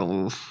bit and go,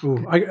 oof.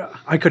 Ooh,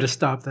 I could have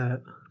stopped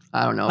that.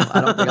 I don't know.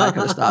 I don't think I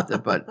could have stopped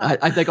it, but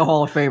I think a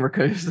Hall of Famer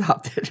could have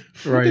stopped it.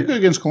 He did Right. good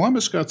against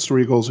Columbus. Got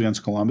 3 goals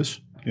against Columbus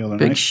the other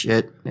Big night.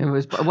 shit. It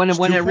was when it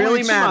 2 really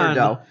points, mattered, come on.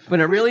 though. When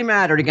it really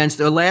mattered against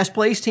the last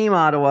place team,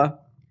 Ottawa,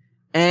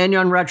 and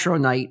on retro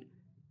night,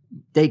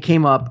 they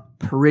came up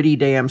pretty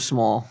damn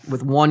small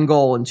with 1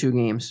 goal in 2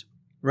 games.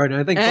 Right. And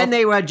I think And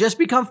they had just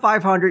become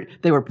 500.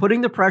 They were putting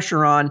the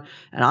pressure on,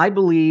 and I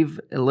believe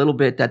a little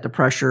bit that the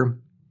pressure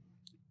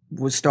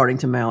was starting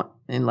to mount,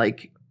 and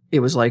it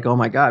was like, oh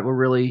my god, we're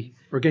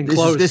getting this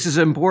close. is, this is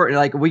important.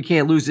 Like we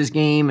can't lose this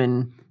game,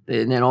 and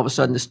then all of a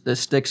sudden the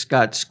sticks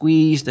got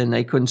squeezed and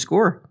they couldn't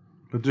score.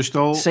 But they're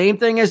still. Same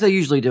thing as they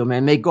usually do,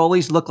 man. Make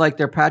goalies look like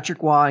they're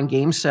Patrick Waugh in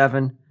Game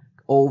 7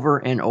 over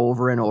and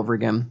over and over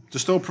again. They're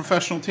still a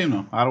professional team,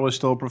 though. Ottawa's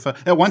still a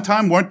professional. At one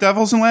time, weren't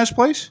Devils in last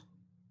place?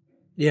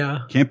 yeah.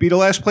 Can't beat a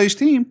last place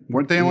team.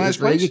 Weren't they in last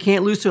place? You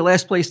can't lose to a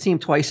last place team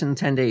twice in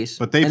 10 days.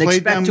 But they and played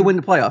expect them- to win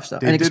the playoffs, though,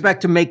 they and did-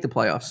 expect to make the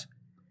playoffs.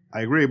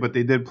 I agree, but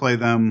they did play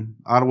them.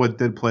 Ottawa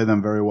did play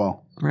them very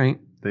well. Right.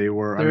 They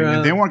were. I They're,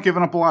 mean, they weren't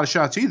giving up a lot of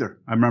shots either.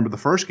 I remember the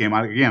first game.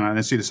 I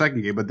didn't see the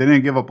second game, but they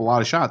didn't give up a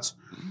lot of shots.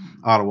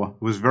 Ottawa.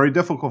 It was very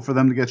difficult for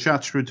them to get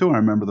shots through too. I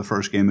remember the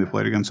first game they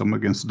played against them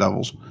against the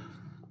Devils.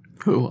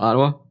 Who?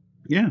 Ottawa?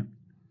 Yeah,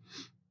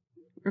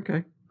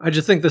 Okay. I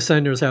just think the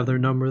Senders have their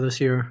number this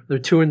year. They're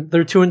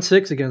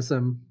 2-6 against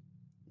them.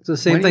 It's the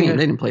same What do you thing. mean?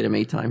 They didn't play them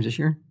 8 times this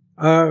year.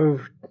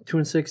 2-6,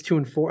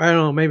 2-4. I don't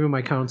know. Maybe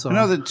my count's off. I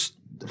know that's.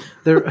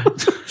 They're,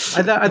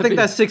 I think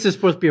that 6 is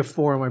supposed to be a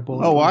 4 on my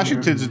bullet. Oh,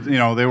 Washington's.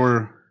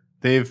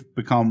 They've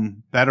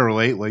become better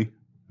lately.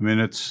 I mean,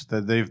 it's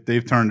that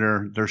they've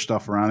turned their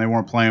stuff around. They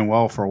weren't playing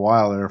well for a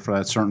while there for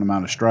that certain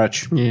amount of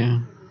stretch, Yeah.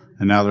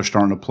 and now they're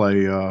starting to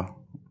play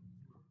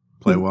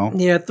well.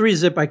 Yeah,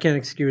 3-0 I can't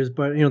excuse,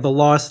 but the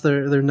loss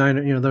they're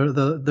 9.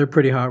 They're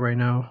pretty hot right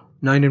now.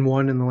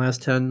 9-1 in the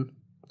last 10.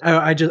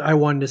 I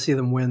wanted to see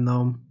them win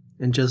though,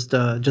 and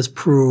just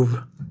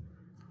prove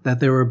that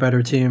they were a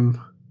better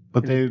team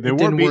But they It were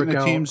didn't beating work the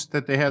out. teams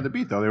that they had to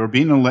beat, though. They were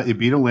beating. You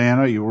beat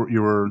Atlanta.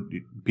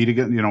 You beat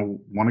against.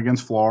 One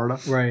against Florida.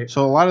 Right.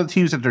 So a lot of the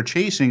teams that they're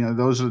chasing,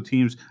 those are the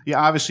teams. Yeah,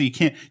 obviously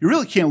you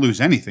really can't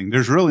lose anything.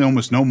 There's really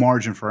almost no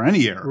margin for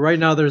any error. Right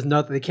now, there's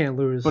nothing they can't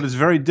lose. But it's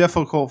very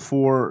difficult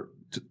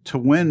to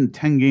win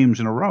 10 games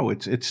in a row.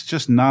 It's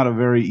just not a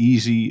very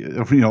easy.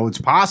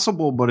 It's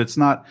possible, but it's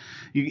not.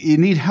 You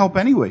need help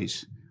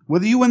anyways.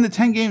 Whether you win the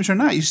 10 games or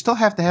not, you still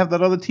have to have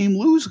that other team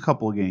lose a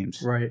couple of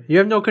games. Right. You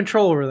have no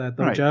control over that,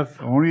 though, Right.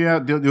 Jeff. You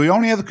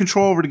only have the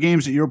control over the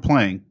games that you're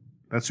playing.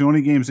 That's the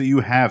only games that you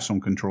have some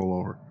control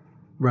over.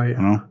 Right.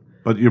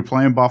 But you're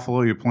playing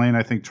Buffalo. You're playing,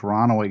 I think,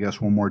 Toronto, I guess,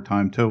 one more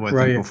time, too, I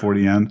think, before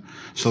the end.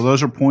 So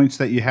those are points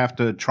that you have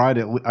to try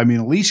to, at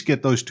least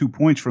get those 2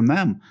 points from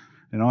them.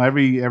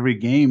 Every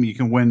game you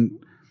can win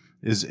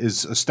is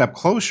a step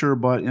closer,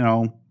 but,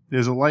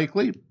 is it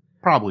likely?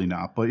 Probably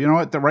not. But you know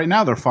what? Right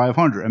now they're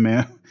 500. I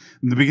mean,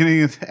 in the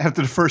beginning,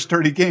 after the first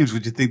 30 games,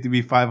 would you think they'd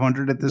be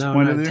 500 at this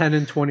point? No, 10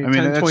 and 20,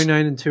 10,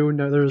 29 and 2.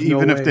 No, there's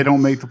even no if way. they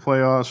don't make the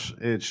playoffs,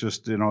 it's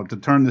just, to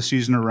turn the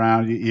season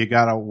around, you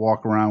got to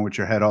walk around with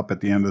your head up at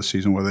the end of the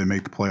season, whether they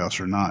make the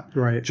playoffs or not.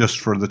 Right. Just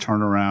for the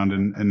turnaround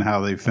and how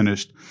they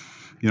finished,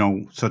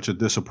 such a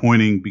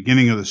disappointing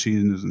beginning of the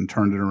season and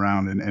turned it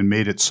around and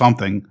made it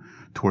something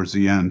towards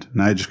the end.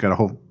 And I just got to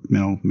hope,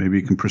 maybe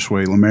you can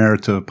persuade Lemaire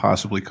to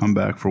possibly come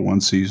back for one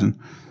season.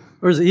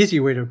 Or there's an easy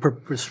way to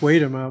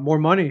persuade him. More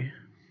money.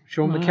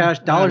 Show him the cash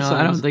dollar signs.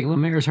 I don't think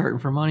Lemaire's hurting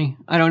for money.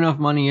 I don't know if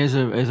money is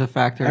a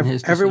factor in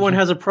his decision. Everyone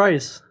has a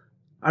price.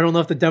 I don't know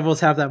if the Devils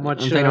have that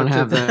much. They don't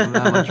have that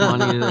much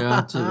money.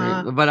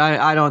 But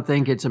I don't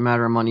think it's a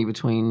matter of money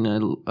between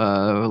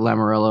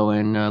Lamoriello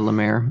and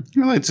Lemaire.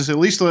 I'd like to see, at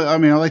least, I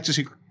like to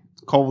see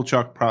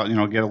Kovalchuk probably,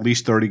 get at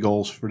least 30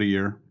 goals for the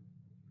year.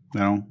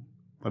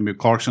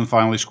 Clarkson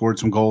finally scored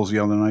some goals the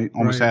other night.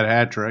 Almost had a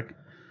hat trick.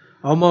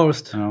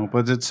 Almost.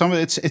 But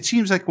it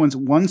seems like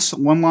once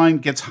one line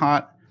gets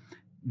hot,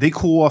 they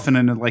cool off, and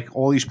then like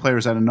all these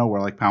players out of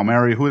nowhere, like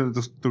Palmieri. Who had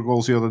the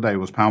goals the other day?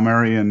 It was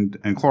Palmieri and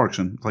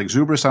Clarkson. Like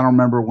Zubris, I don't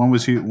remember when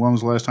was the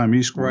last time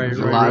he scored. Right, There's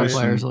a lot of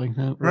players like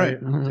that. Right.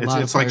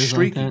 It's like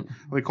streaky.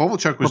 Like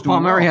Kovalchuk was doing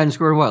Palmieri well. hadn't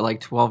scored like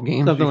 12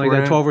 games. Something like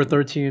that, that? 12 or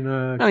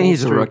 13.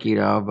 He's a rookie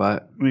though,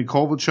 but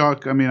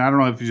Kovalchuk. I don't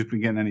know if he's been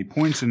getting any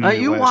points in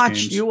any last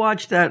games. You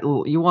watched that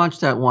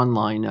one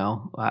line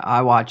though.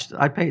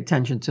 I pay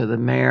attention to the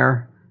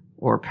mayor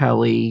or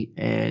Pelly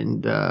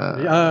and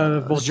Zarkov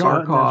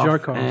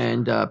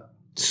and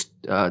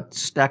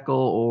Steckel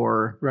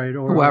or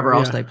whoever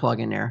else they plug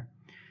in there.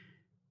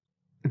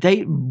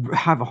 They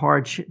have a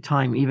hard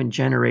time even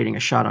generating a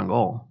shot on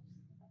goal.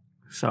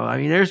 So,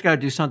 there's got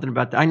to do something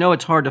about that. I know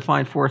it's hard to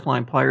find fourth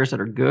line players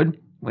that are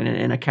good when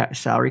in a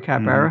salary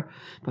cap era,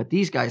 but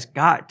these guys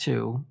got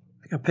to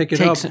pick it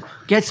up.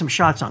 Get some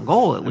shots on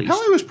goal at least.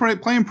 Pelly was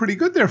playing pretty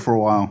good there for a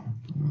while.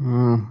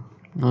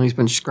 Well, he's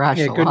been scratched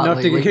a good lot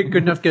enough lately.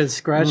 to get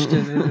scratched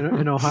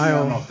in Ohio. I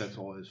don't know if that's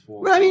all his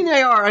fault.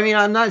 They are.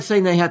 I'm not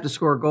saying they have to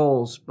score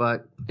goals,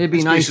 but it'd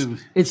be nice.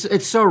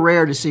 It's so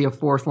rare to see a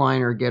fourth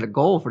liner get a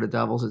goal for the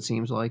Devils. It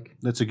seems like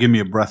that's a give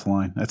me a breath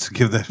line. That's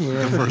give the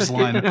first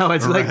line. No,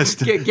 it's like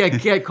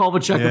get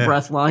Kovalchuk a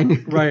breath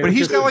line. Right, but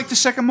he's got like the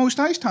second most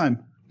ice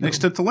time next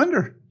to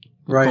Linder.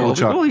 Right.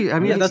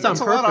 Kovalchuk. That's not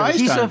perfect.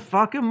 He's a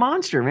fucking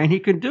monster, man. He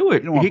can do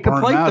it. He can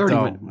play 30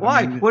 minutes.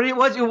 Why?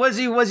 Was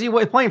he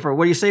playing for?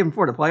 What are you saving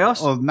for? The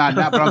playoffs? Well, not.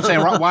 But I'm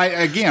saying,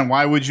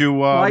 why would you?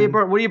 What do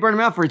you burn him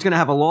out for? He's going to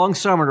have a long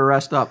summer to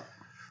rest up.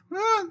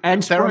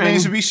 And that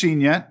remains to be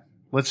seen yet.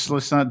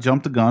 Let's not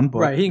jump the gun. But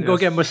right, he can go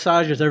get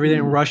massages, everything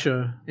in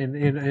Russia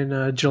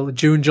in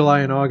June, July,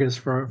 and August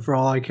for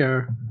all I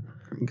care.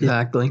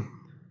 Exactly.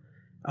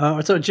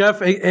 So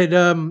Jeff,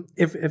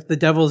 if the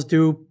Devils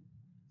do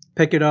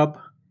pick it up,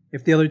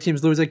 if the other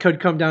teams lose, it could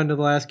come down to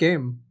the last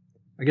game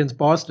against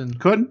Boston.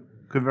 Could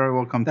very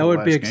well come. That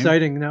would be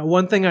exciting. Now,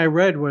 one thing I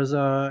read was,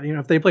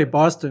 if they play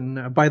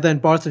Boston, by then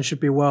Boston should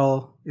be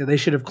they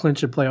should have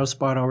clinched a playoff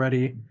spot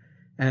already.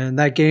 And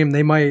that game,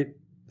 they might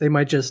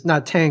just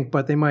not tank,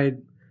 but they might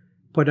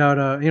put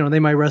out they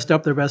might rest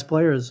up their best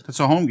players. It's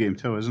a home game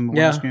too, isn't the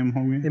last game a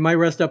home game? They might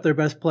rest up their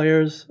best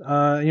players.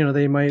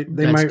 They might.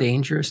 That's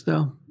dangerous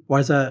though. Why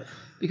is that?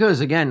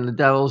 Because again, the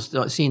Devils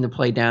seem to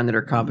play down to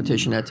their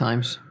competition at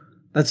times.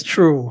 That's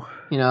true.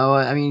 I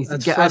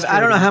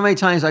don't know how many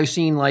times I've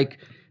seen like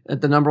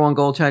the number one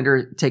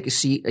goaltender take a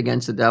seat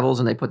against the Devils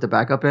and they put the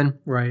backup in.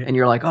 Right. And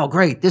you're like, oh,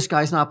 great, this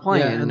guy's not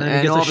playing. Yeah, and then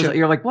and all of a sudden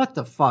you're like, what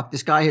the fuck?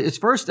 This guy, his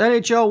first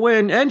NHL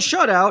win and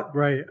shutout.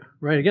 Right.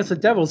 Against the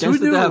Devils.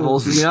 Against the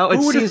Devils. It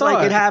seems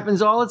like it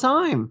happens all the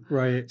time.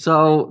 Right.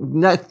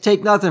 So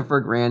take nothing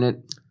for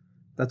granted.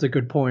 That's a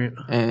good point.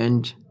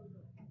 And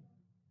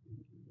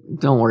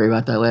don't worry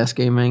about that last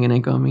game, man. It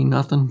ain't going to mean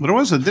nothing. What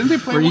was it? Didn't they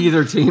play for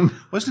either team?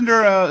 Wasn't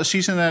there a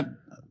season that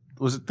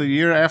was it the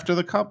year after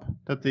the Cup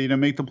that they didn't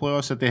make the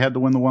playoffs? That they had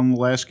to win one of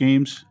the last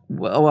games.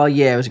 Well,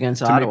 yeah, it was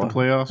against Ottawa. Make the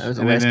playoffs. That was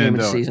the last game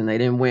of the season. They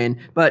didn't win,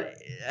 but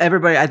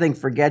everybody I think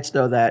forgets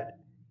though that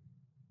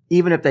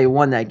even if they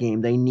won that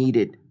game, they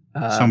needed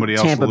Somebody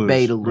else Tampa lose.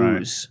 Bay to Right.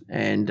 lose,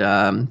 and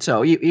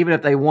so even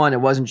if they won,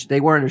 they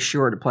weren't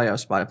assured a playoff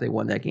spot if they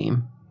won that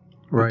game.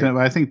 Right.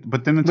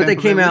 But then But they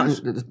came out.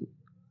 lose?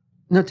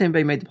 No, Tampa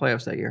Bay made the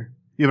playoffs that year.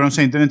 Yeah, but I'm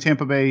saying, didn't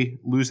Tampa Bay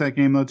lose that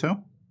game though too?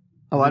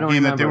 Oh, The I don't game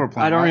remember. that they were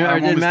playing. I don't remember. I It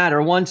didn't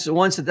almost- matter.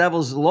 Once the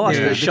Devils lost,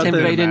 Yeah, the shut Tampa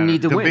the- Bay didn't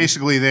need to So win.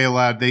 basically, they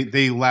allowed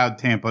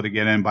Tampa to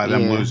get in by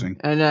them Yeah. losing.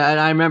 And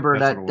I remember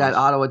That's what it that was.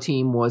 Ottawa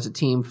team was a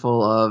team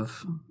full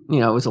of, it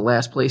was a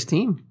last place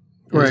team.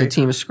 It was a Right.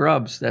 team of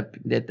scrubs that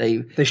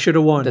They should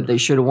have won. they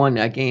should have won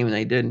that game and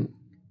they didn't.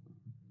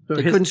 So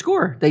They his- couldn't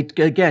score. They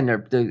again,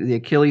 the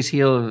Achilles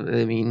heel.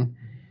 I mean,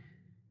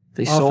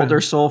 they sold Offense.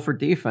 their soul for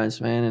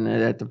defense, man, and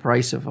at the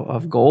price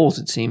of goals.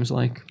 It seems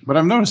like. But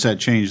I've noticed that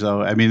change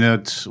though. I mean,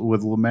 it's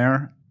with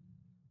Lemaire.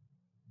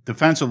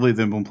 Defensively,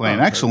 they've been playing Oh,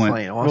 they're excellent.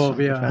 playing awesome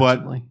Well, yeah.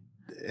 defensively.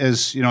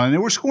 As you know, and they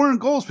were scoring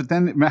goals, but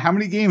then how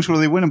many games were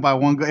they winning by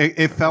one goal?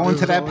 It fell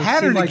into that It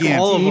pattern seemed like again.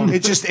 all of them.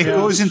 It just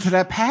goes into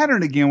that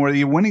pattern again where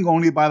you're winning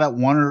only by that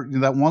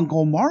one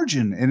goal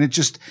margin, and it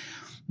just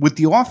with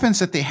the offense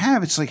that they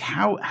have, it's like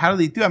how do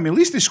they do? I mean, at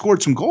least they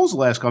scored some goals the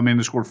last couple. I mean,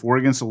 they scored 4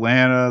 against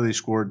Atlanta, they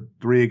scored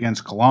 3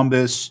 against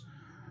Columbus.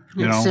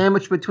 You know,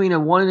 sandwiched between a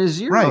 1 and a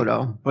 0, right?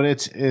 though. But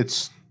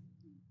it's.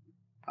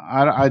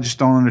 I just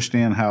don't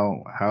understand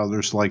how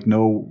there's like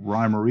no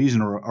rhyme or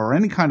reason or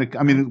any kind of.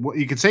 I mean,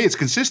 you could say it's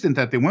consistent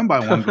that they win by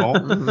 1 goal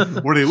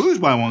or they lose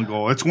by 1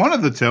 goal. It's one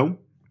of the two.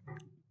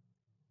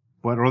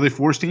 But or they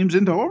force teams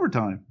into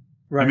overtime.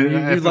 right. I mean,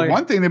 you for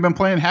one thing, they've been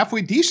playing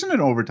halfway decent in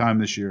overtime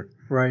this year.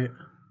 right.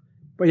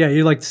 But yeah,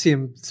 you'd like to see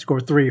him score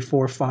 3,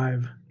 4,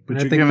 5. But And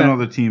I you're think giving that-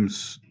 other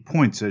teams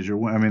points as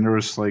you're. I mean, there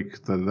was like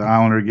the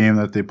Islander game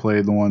that they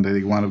played. The one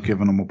they wound up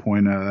giving them a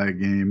point out of that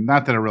game.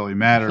 Not that it really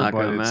mattered, Not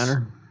but going to it's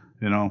matter.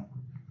 you know.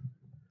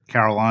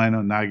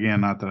 Carolina,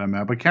 not that I'm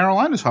mad, but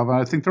Carolina's how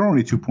I think they're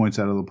only 2 points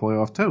out of the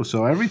playoff too.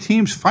 So every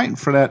team's fighting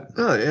for that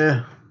Oh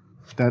yeah.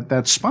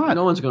 that spot.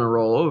 No one's going to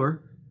roll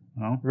over.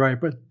 No, Right,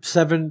 but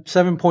 7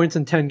 points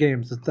in 10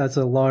 games. That's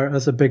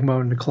a big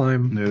mountain to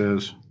climb. it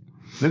is.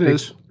 It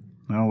is.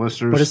 Unless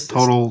But there's it's-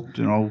 total,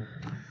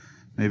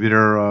 maybe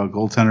their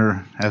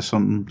goaltender has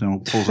something,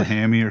 pulls a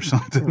hammy or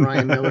something.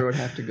 Ryan Miller would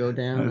have to go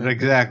down.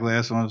 Exactly,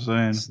 that's what I'm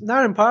saying. It's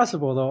not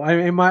impossible though.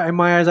 In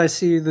my eyes, I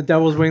see the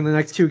Devils winning the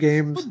next 2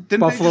 games, didn't they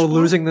Buffalo just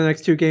lose? losing the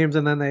next 2 games,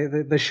 and then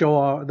the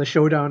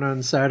showdown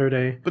on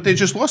Saturday. But they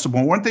just lost a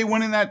point. Weren't they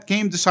winning that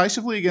game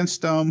decisively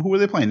against who were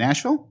they playing?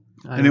 Nashville?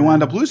 I And they don't wound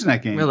know. up losing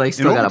that game. Well, they in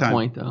still got overtime. a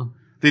point though.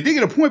 They did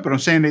get a point, but I'm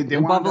saying they And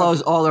wound up-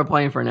 Buffalo's all they're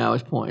playing for now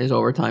is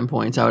overtime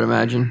points. I would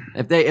imagine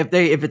if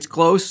it's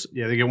close,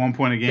 Yeah, they get 1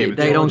 point a game.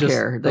 They don't Just-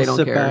 care. They they'll don't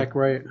sit care. back,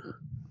 right?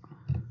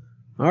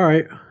 All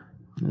right.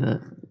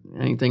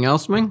 Anything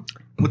else, Ming?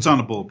 What's on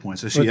the bullet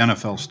points? I see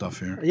NFL stuff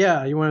here.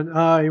 Yeah, you want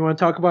to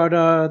talk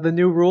about the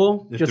new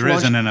rule? If Just there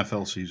is launched- an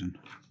NFL season.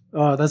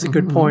 Oh, that's a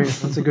good point.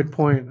 That's a good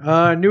point.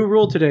 New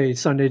rule today,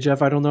 Sunday,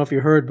 Jeff. I don't know if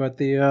you heard, but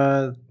they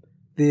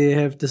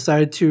have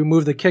decided to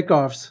move the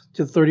kickoffs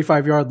to the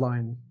 35-yard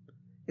line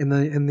in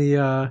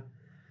the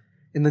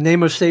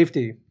name of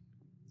safety.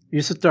 It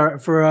used to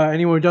start for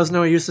anyone who doesn't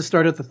know. It used to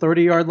start at the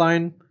 30-yard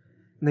line,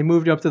 and they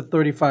moved up to the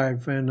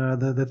 35. And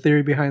the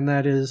theory behind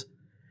that is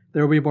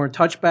there will be more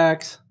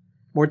touchbacks.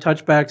 More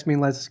touchbacks mean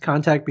less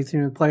contact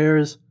between the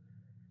players.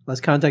 Less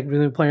contact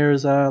between the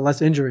players,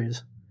 less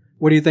injuries.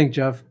 What do you think,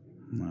 Jeff?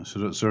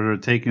 So they're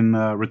taking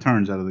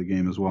returns out of the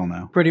game as well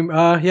now. Pretty,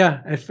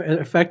 yeah,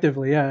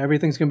 effectively, yeah.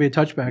 Everything's gonna be a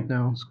touchback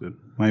now. That's good.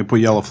 Why don't you put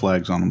yellow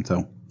flags on them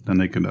too? Then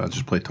they can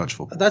just play touch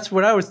football. That's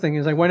what I was thinking.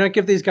 Is like, why not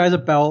give these guys a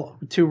belt,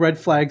 2 red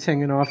flags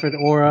hanging off it,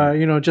 or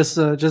just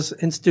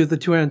institute the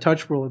 2-hand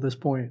touch rule at this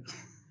point,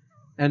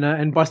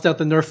 and bust out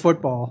the Nerf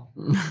football.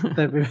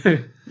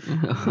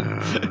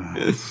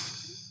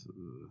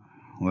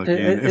 Look,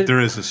 It- if there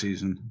is a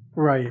season,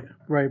 right.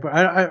 But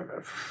I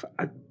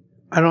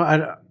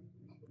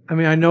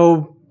mean, I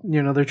know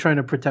they're trying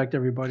to protect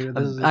everybody.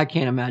 This is I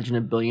can't imagine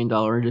a $1 billion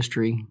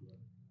industry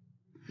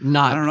I don't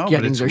not know. but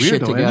getting it's their weird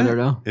shit though, isn't together, it?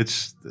 though.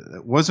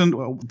 It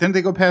wasn't. Didn't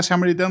they go past how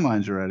many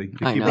deadlines already?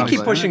 I know, they keep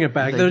but- pushing it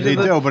back. They They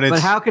do, but it's But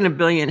how can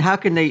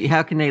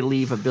they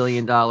leave $1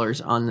 billion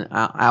on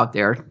out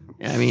there?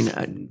 I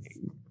mean,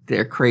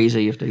 they're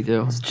crazy if they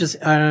do. It's just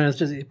I don't know. It's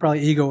just probably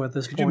ego at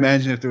this Could you point.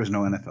 imagine if there was no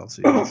NFL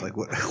season? It's like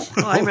what?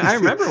 Well, I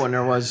remember when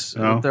there was.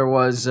 No? There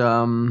was.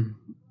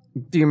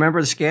 Do you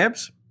remember the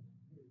Scabs?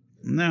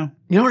 No.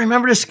 You don't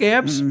remember the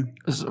Scabs? It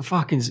was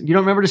fucking. You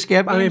don't remember the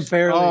Scab? I mean, games?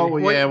 barely. Oh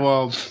well, yeah.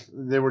 Well,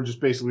 they were just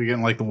basically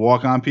getting like the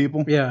walk-on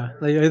people. Yeah,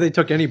 they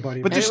took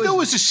anybody. But there still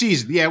was a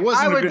season. Yeah, it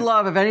wasn't. I a would good-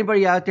 love if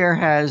anybody out there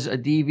has a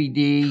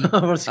DVD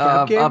Of a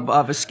Scab game?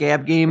 of a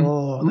Scab game.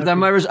 Oh, that'd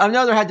I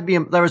know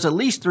there was at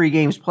least 3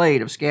 games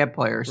played of Scab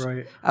players.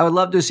 Right. I would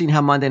love to have seen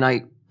how Monday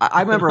night.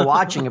 I remember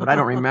watching it, but I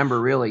don't remember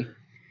really.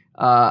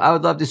 I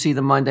would love to see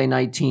the Monday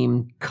night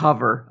team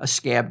cover a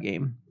Scab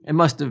game. It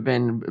must have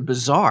been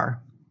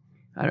bizarre.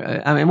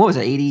 I mean, what was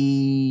it,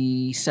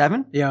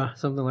 87? Yeah,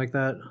 something like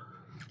that.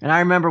 And I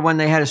remember when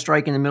they had a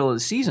strike in the middle of the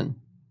season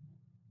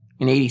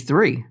in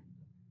 83,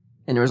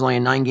 and there was only a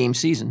 9-game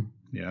season.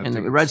 Yeah, I And think the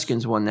it's-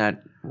 Redskins won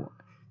that.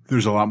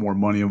 there's a lot more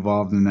money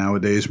involved in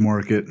nowadays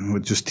market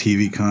with just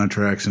TV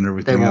contracts and They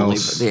everything won't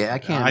else. leave. Yeah, I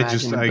can't I imagine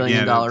just- a again,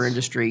 billion-dollar it's-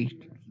 industry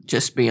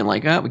just being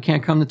like, we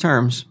can't come to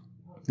terms.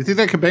 You think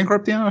that could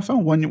bankrupt the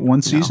NFL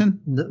one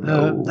season?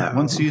 No.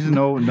 One season,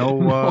 no. No.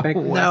 What?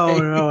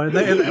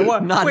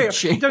 Not a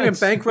Wait, you're talking chance.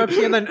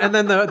 bankruptcy and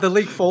then the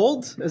league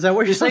folds? Is that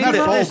what you're saying? saying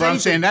Not that- fold, but I'm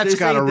this saying ain't that's the-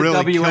 got to this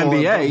ain't the really kill.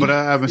 WNBA. But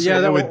I'm saying Yeah,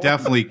 it that would will-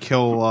 definitely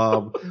kill.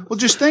 Well,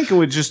 just think it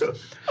would just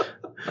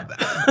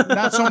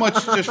not so much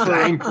just for.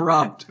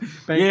 Bankrupt.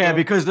 Yeah,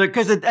 because the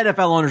NFL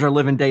owners are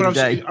living day But to I'm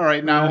saying, day. all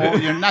right, now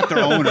you're not their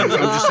owners. I'm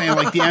just saying,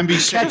 like the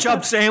NBC.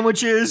 Ketchup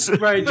sandwiches.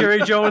 Right,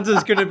 Jerry Jones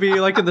is going to be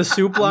like in the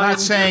soup I'm line. not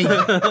saying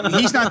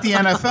he's not the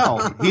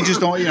NFL. He just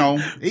don't,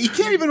 he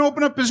can't even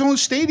open up his own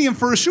stadium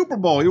for a Super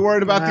Bowl. You're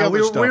worried about the other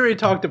we stuff. already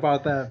talked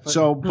about that. But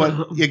So,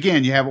 but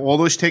again, you have all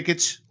those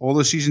tickets, all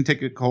those season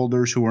ticket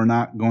holders who are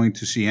not going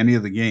to see any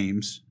of the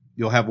games.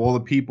 You'll have all the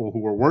people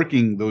who are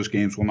working those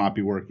games will not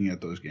be working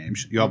at those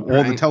games. You have all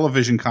the Right.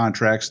 television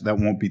contracts that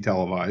won't be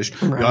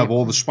televised. Right. You'll have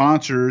all the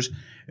sponsors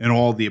and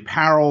all the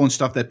apparel and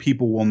stuff that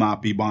people will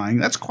not be buying.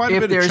 That's quite a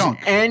If bit of there's chunk.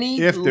 any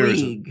If there's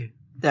a- league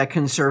that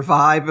can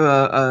survive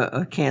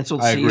a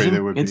canceled I agree, season,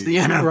 there would it's be.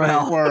 the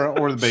NFL.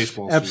 or the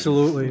baseball season.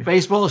 absolutely.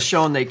 Baseball has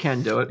shown they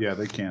can do it. Yeah,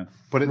 they can.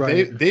 But Right.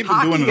 they've been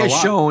Hockey doing it a has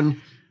lot.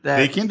 shown that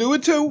They can do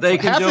it too. They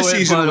can Half do a it,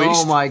 season but at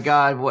least. oh my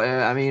God!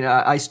 I mean,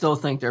 I still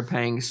think they're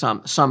paying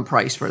some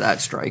price for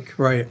that strike.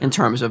 Right. In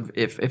terms of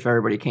if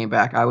everybody came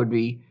back, I would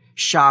be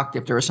shocked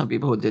if there were some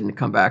people who didn't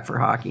come back for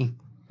hockey.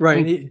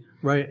 Right.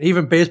 Right.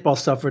 Even baseball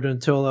suffered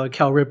until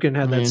Cal Ripken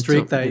had that Yeah,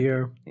 streak until- that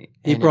year.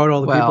 He And brought all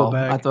the people well,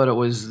 back. I thought it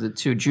was the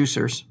two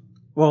juicers.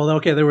 Well,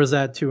 okay, there was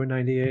that too in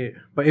 '98,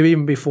 but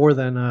even before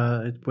then,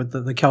 with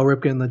the Cal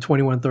Ripken, the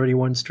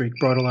 21-31 streak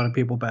brought a lot of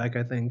people back.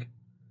 I think.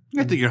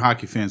 I think your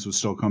hockey fans would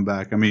still come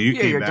back. I mean, you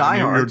Yeah, came your back. I mean,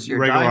 diehards, You're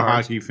your regular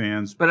diehards. hockey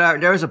fans. But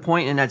there was a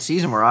point in that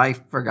season where I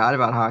forgot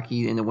about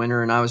hockey in the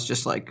winter, and I was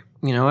just like,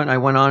 you know what? I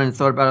went on and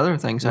thought about other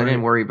things. I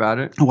didn't worry about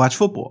it. Watch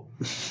football.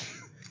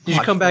 Did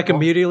you come back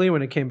immediately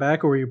when it came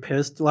back, or were you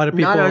pissed? A lot of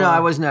people. No. I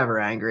was never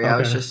angry. I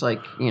was Okay. just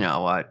like, you know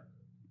what?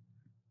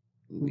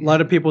 A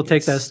lot of people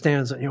take that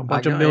stance. A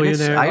bunch of I know, and it's-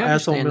 millionaires, I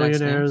asshole understand that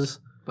millionaires,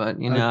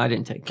 But, you know, I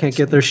didn't take that can't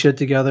get their shit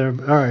together.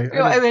 All right. You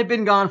know, it had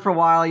been gone for a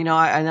while, you know,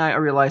 I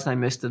realized I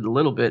missed it a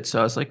little bit, so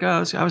I was like, I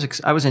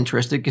was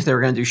interested because they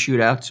were going to do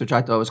shootouts, which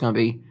I thought was going to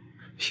be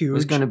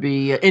Huge.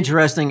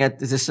 interesting. At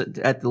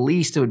the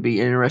least, it would be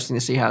interesting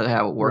to see how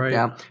it worked Right.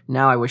 out.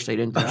 Now I wish they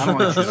didn't do I, don't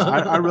that. like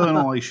shootouts. I really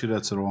don't like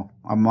shootouts at all.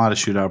 I'm not a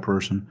shootout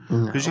person.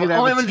 'Cause you could have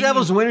Only a when the team-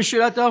 Devils win a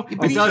shootout, though,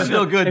 it does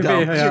feel good, though.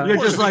 Yeah. You're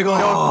just like,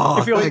 oh,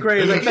 It feels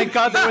great. Like, thank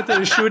God they went to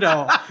the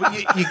shootout.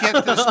 But you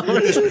get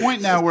this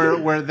point now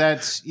where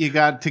that's you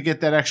got to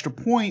get that extra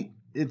point.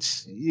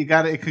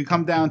 It can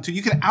come down to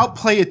you can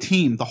outplay a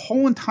team the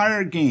whole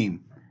entire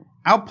game,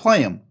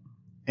 outplay them,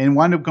 and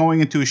wind up going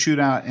into a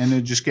shootout and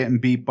then just getting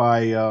beat by.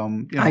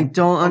 I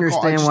don't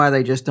understand just- why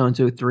they just don't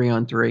do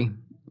 3-on-3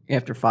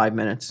 after 5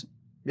 minutes.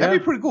 That'd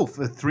be pretty cool.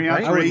 For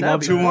 3-on-3,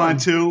 love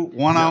 2-on-2,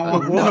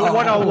 1-on-1.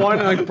 One-on-one,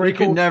 like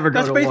breaking. never go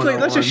That's to basically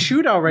that's a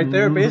shootout right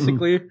there,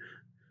 basically.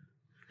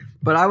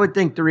 But I would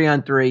think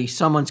 3-on-3,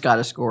 someone's got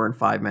to score in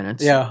 5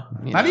 minutes. Yeah.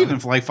 you Not know? even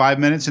for like 5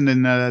 minutes, and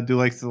then do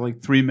like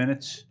 3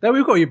 minutes. There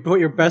we go. You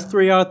put your best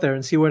three out there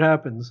and see what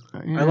happens.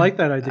 I like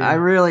that idea. I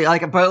really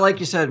like it, but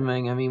like you said,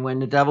 Ming, I mean, when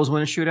the Devils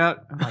win a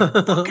shootout, I'm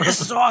like, fuck, this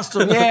is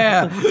awesome,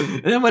 yeah.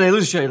 And then when they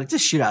lose a shootout, you're like,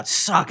 this shootout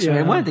sucks, Yeah.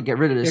 man. Why didn't they get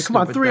rid of this? yeah, come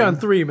on, stupid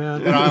 3-on-3,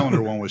 man. That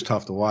Islander one was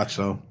tough to watch,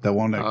 though. That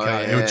one that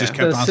it just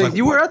kept The on. six- Like,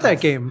 you were what at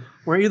that game,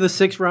 weren't you? The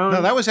sixth round.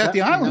 No, that was at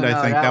the Island,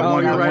 I think. That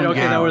one. you're that right. one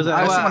Okay, game. that was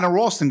That's at- when the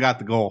Ralston got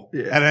the goal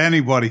out of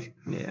anybody.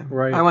 Yeah,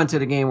 Right. I went to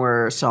the game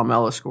where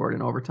Salmella scored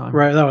in overtime.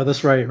 Right. No,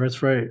 that's right.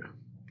 That's right.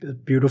 A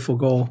beautiful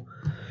goal.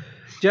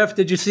 Jeff,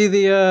 did you see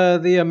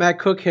the Matt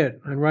Cook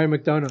hit on Ryan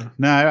McDonough?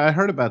 No, I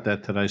heard about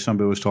that today.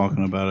 Somebody was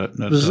talking about it.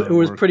 It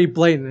was pretty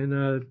blatant,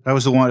 and That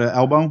was the one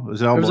elbow. It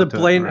was elbow. it was a to-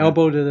 blatant right.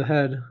 elbow to the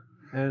head.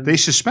 And They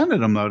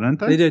suspended him though, didn't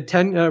they? they did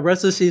 10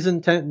 rest of the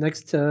season, 10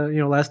 next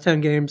last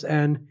 10 games,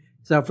 and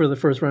he's out for the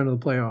first round of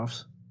the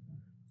playoffs.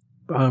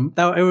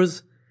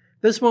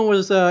 This one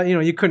was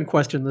you couldn't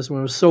question this one.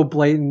 It was so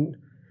blatant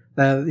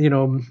that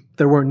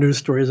there weren't news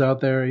stories out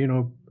there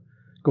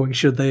going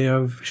shouldn't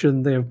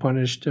they have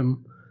punished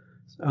him.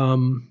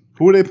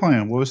 Who were they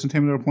playing? What was the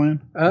team they were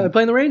playing?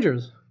 Playing the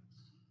Rangers,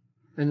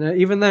 and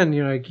even then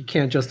you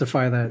can't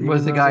justify that.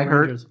 Was Even the though guy it's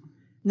hurt? Rangers.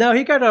 No,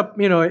 he got up.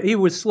 He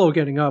was slow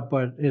getting up,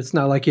 but it's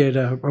not like he had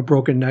a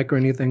broken neck or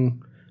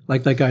anything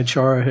like that guy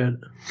Chara hit.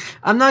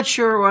 I'm not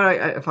sure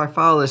if I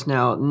follow this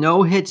now.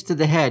 No hits to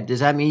the head.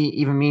 Does that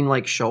even mean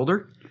like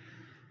shoulder?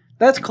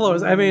 That's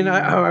close. I mean,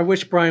 I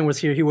wish Brian was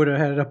here. He would have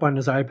had it up on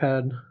his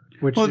iPad.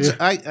 Which Well,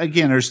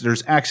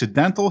 there's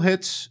accidental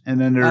hits, and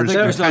then there's I think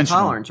there's no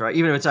intentional. tolerance, right?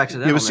 Even if it's Yeah,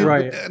 accidental. but see,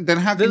 Right. then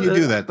how can you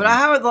do that? But then?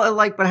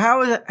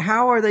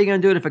 how are they going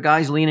to do it if a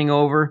guy's leaning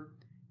over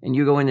and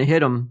you go in to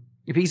hit him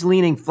If he's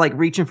leaning, like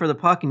reaching for the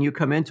puck, and you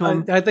come into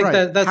him, I think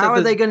Right. that's how at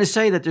are they going to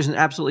say that there's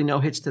absolutely no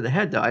hits to the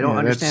head? Though I don't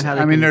understand how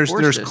they. I mean, can there's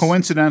enforce this.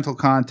 coincidental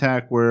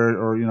contact where,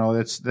 or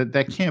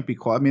that can't be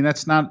called. I mean,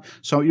 that's not.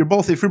 So you're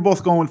both, if you're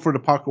both going for the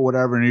puck or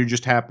whatever, and you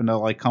just happen to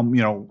like come,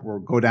 or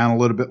go down a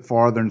little bit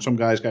farther, and some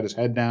guy's got his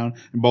head down,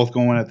 and both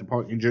going at the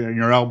puck, and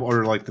your elbow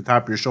or like the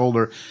top of your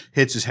shoulder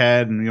hits his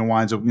head, and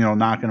winds up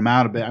knocking him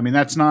out a bit. I mean,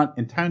 that's not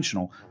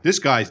intentional. This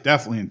guy's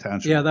definitely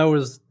intentional. Yeah,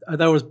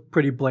 that was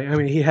pretty blatant. I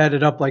mean, he had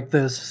it up like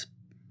this.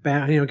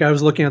 Guy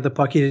was looking at the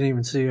puck. He didn't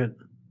even see it.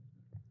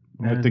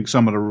 I think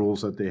some of the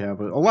rules that they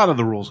have, a lot of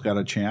the rules got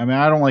to change. I mean,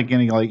 I don't like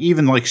any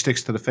even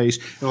sticks to the face.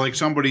 Like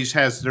somebody's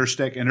has their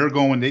stick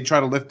and they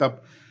try to lift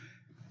up,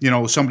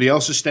 somebody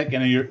else's stick,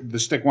 and then the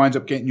stick winds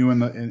up getting you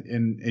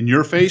in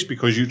your face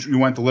because you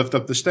went to lift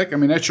up the stick. I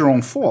mean, that's your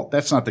own fault.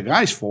 That's not the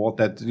guy's fault.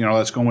 That's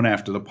going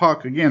after the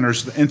puck. Again,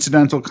 there's the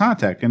incidental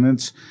contact, and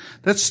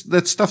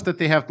that's stuff that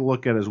they have to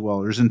look at as well.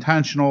 There's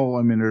intentional.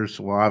 I mean, there's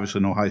obviously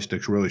no high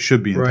sticks really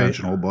should be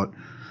intentional, but.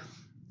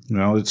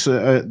 It's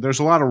there's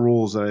a lot of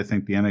rules that I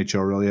think the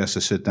NHL really has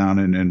to sit down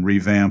and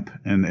revamp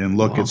and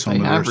look at some of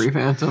those. They have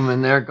revamped them,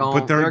 and they're going.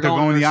 But they're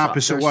going the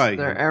opposite way.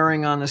 They're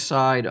erring on the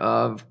side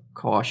of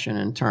caution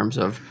in terms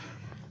of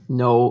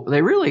no.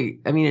 They really.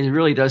 I mean, it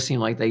really does seem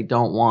like they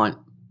don't want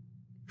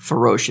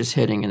ferocious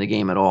hitting in the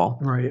game at all.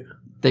 Right.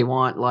 They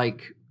want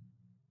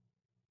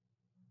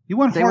you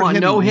want they want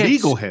no hits.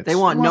 Legal hits. They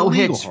want no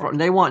hits. Hard.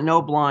 They want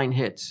no blind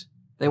hits.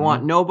 They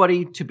want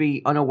nobody to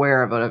be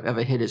unaware of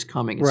a hit is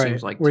coming. It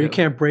seems like where you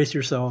can't brace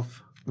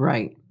yourself.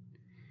 Right.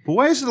 But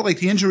why is it like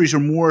the injuries are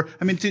more?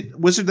 I mean,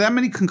 was there that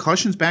many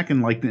concussions back in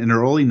in the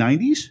early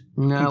 '90s?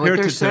 No, compared what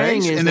they're to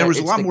saying today's? is And there was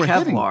a it's lot the more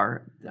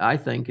Kevlar. hitting. I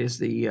think is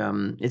the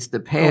it's the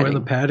padding. And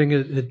the padding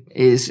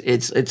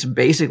It's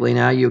basically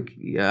now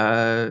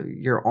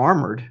you're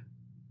armored.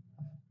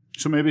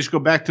 So maybe we should go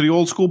back to the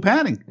old school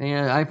padding.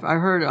 Yeah, I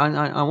heard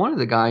on one of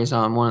the guys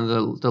on one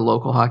of the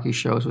local hockey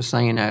shows was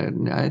saying that,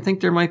 and I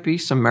think there might be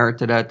some merit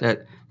to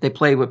that they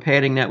played with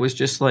padding that was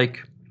just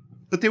like.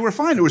 But they were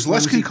fine. There was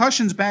less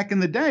concussions back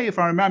in the day, if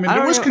I remember. I mean,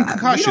 there was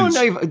concussions.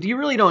 You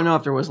really don't know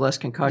if there was less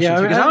concussions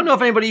Yeah, because I don't know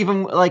if anybody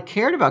even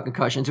cared about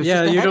concussions. It was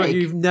just a headache.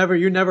 You never.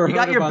 You heard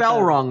got your about bell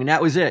that. rung, and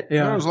that was it.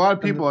 Yeah. There was a lot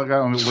of people. I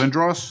got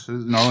Lindros.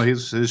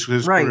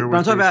 His Right. career But I'm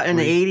was talking about in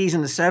the basically- 80s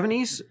and the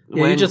 70s.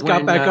 Yeah, you just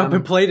got back up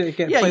and played it.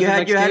 You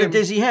had a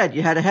dizzy head.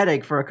 You had a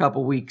headache for a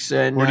couple weeks,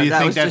 and Or do you that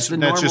think was that's just the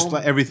just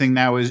normal. everything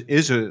now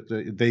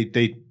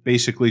they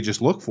basically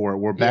just look for it?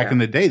 Where back Yeah. in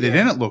the day they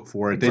didn't look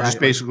for it. They just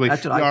Exactly. basically,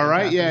 That's what all I think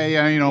right,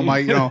 happened. I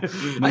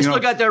I still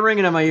got that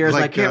ringing in my ears.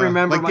 I can't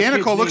remember. Like my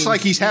kids' Danico looks names.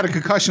 like he's had a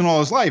concussion all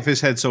his life.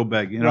 His head's so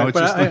big, Right, It's but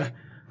just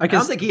I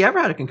don't think he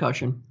ever had a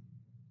concussion.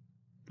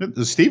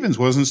 the Stevens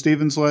wasn't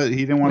Stevens. He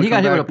didn't want to He got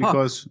come hit back with a puck.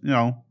 because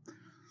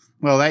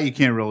well, that you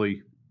can't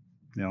really,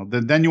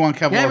 Then you want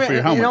Kevlar for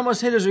your helmet.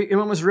 It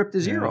almost ripped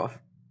his ear off.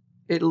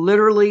 It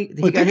literally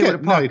he got hit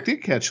with a No, he puck.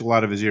 did catch a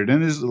lot of his ear.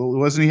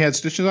 Wasn't he had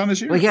stitches on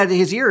his ear? Well, he had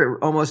his ear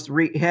almost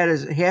had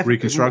his half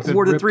Reconstructed?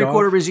 more than Ripped 3/4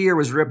 off. of his ear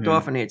was ripped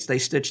off, and they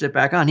stitched it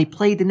back on. He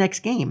played the next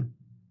game.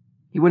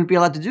 He wouldn't be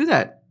allowed to do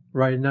that.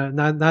 Right,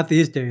 not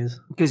these days.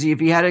 Because if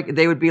he had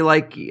they would be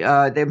like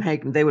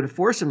they would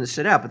force him to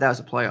sit out, but that was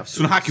a playoff.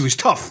 So hockey was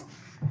tough.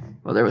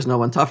 Well, there was no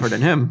one tougher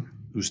than him.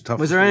 It was tough.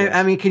 Was there any?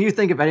 I mean, can you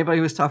think of anybody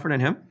who was tougher than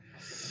him?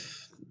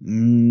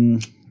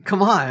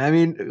 Come on. I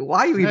mean, why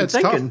are you even it's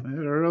thinking? tough. It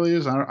really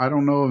is. I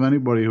don't know of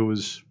anybody who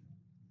was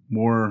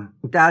more.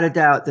 Without a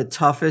doubt, the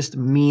toughest,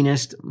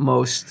 meanest,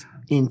 most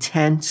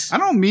intense. I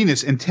don't mean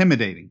it's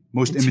intimidating.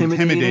 Most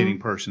Intimidating? intimidating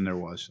person there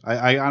was.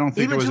 I don't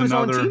think Even there was to his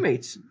another. own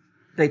teammates.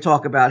 They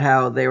talk about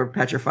how they were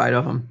petrified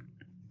of him.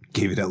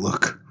 Gave you that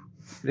look.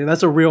 Yeah,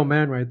 that's a real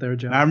man right there,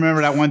 John. I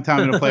remember that one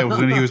time in the play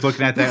when he was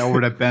looking at that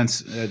over that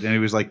bench, and he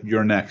was like,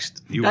 "You're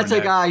next." That's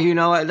a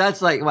guy,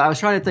 that's like, well, I was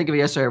trying to think of it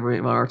yesterday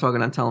when we were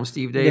talking on Tell Him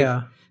Steve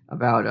Dave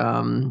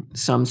about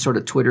some sort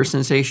of Twitter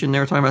sensation. They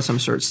were talking about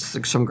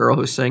some girl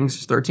who sings,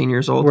 she's 13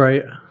 years old.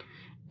 Right.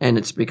 And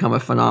it's become a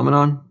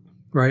phenomenon.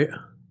 Right.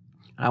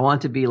 I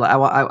want to be like,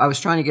 I was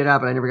trying to get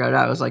out, but I never got it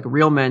out. I was like,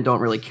 real men don't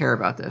really care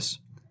about this.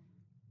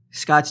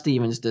 Scott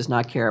Stevens does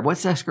not care.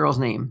 What's that girl's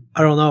name?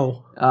 I don't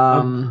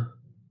know.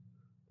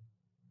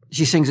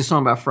 She sings a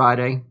song about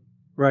Friday.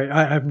 Right.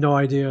 I have no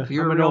idea.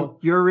 You're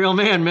a real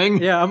man, Ming.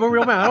 Yeah, I'm a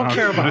real man. I don't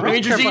care about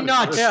Rangers eat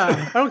nuts.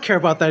 Yeah, I don't care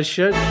about that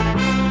shit.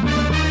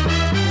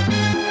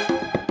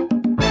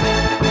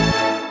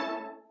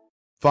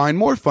 Find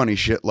more funny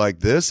shit like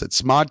this at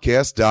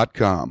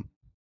smodcast.com.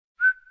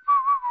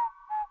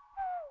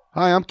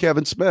 Hi, I'm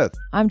Kevin Smith.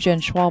 I'm Jen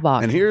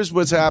Schwalbach. And here's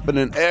what's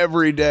happening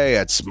every day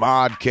at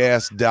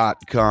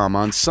smodcast.com.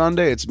 On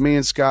Sunday, it's me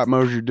and Scott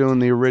Mosier doing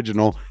the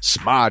original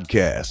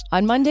Smodcast.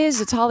 On Mondays,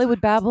 it's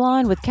Hollywood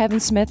Babylon with Kevin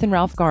Smith and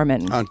Ralph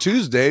Garman. On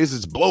Tuesdays,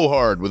 it's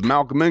Blowhard with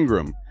Malcolm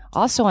Ingram.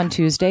 Also on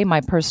Tuesday,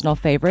 my personal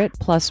favorite,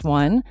 Plus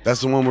One.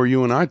 That's the one where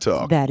you and I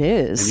talk. That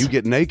is. And you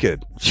get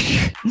naked.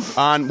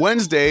 On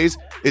Wednesdays,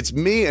 it's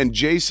me and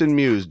Jason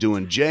Mewes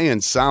doing Jay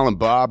and Silent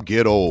Bob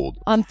Get Old.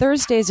 On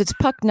Thursdays, it's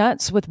Puck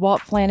Nuts with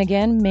Walt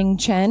Flanagan, Ming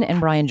Chen, and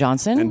Brian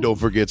Johnson. And don't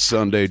forget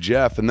Sunday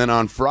Jeff. And then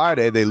on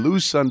Friday, they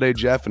lose Sunday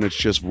Jeff, and it's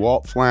just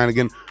Walt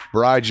Flanagan,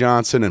 Bri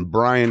Johnson, and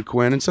Brian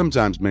Quinn, and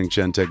sometimes Ming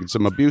Chen taking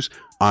some abuse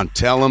on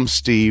Tell 'em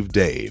Steve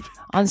Dave.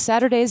 On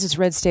Saturdays, it's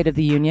Red State of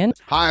the Union.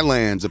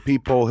 Highlands, a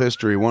peephole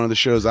history, one of the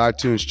shows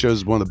iTunes chose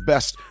as one of the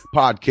best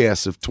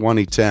podcasts of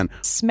 2010.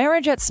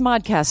 Marriage at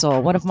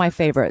Smodcastle, one of my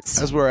favorites.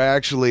 That's where I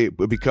actually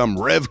become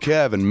Rev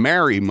Kev and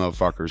marry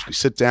motherfuckers. We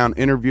sit down,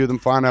 interview them,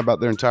 find out about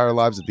their entire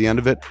lives. At the end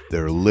of it,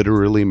 they're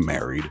literally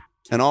married.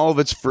 And all of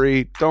it's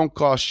free, don't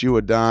cost you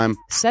a dime.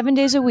 7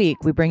 days a week,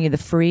 we bring you the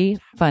free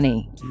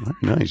funny. Very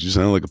nice. You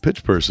sound like a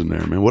pitch person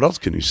there, man. What else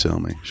can you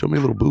sell me? Show me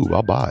a little boob.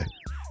 I'll buy.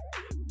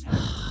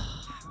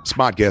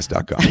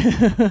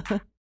 Smodcast.com.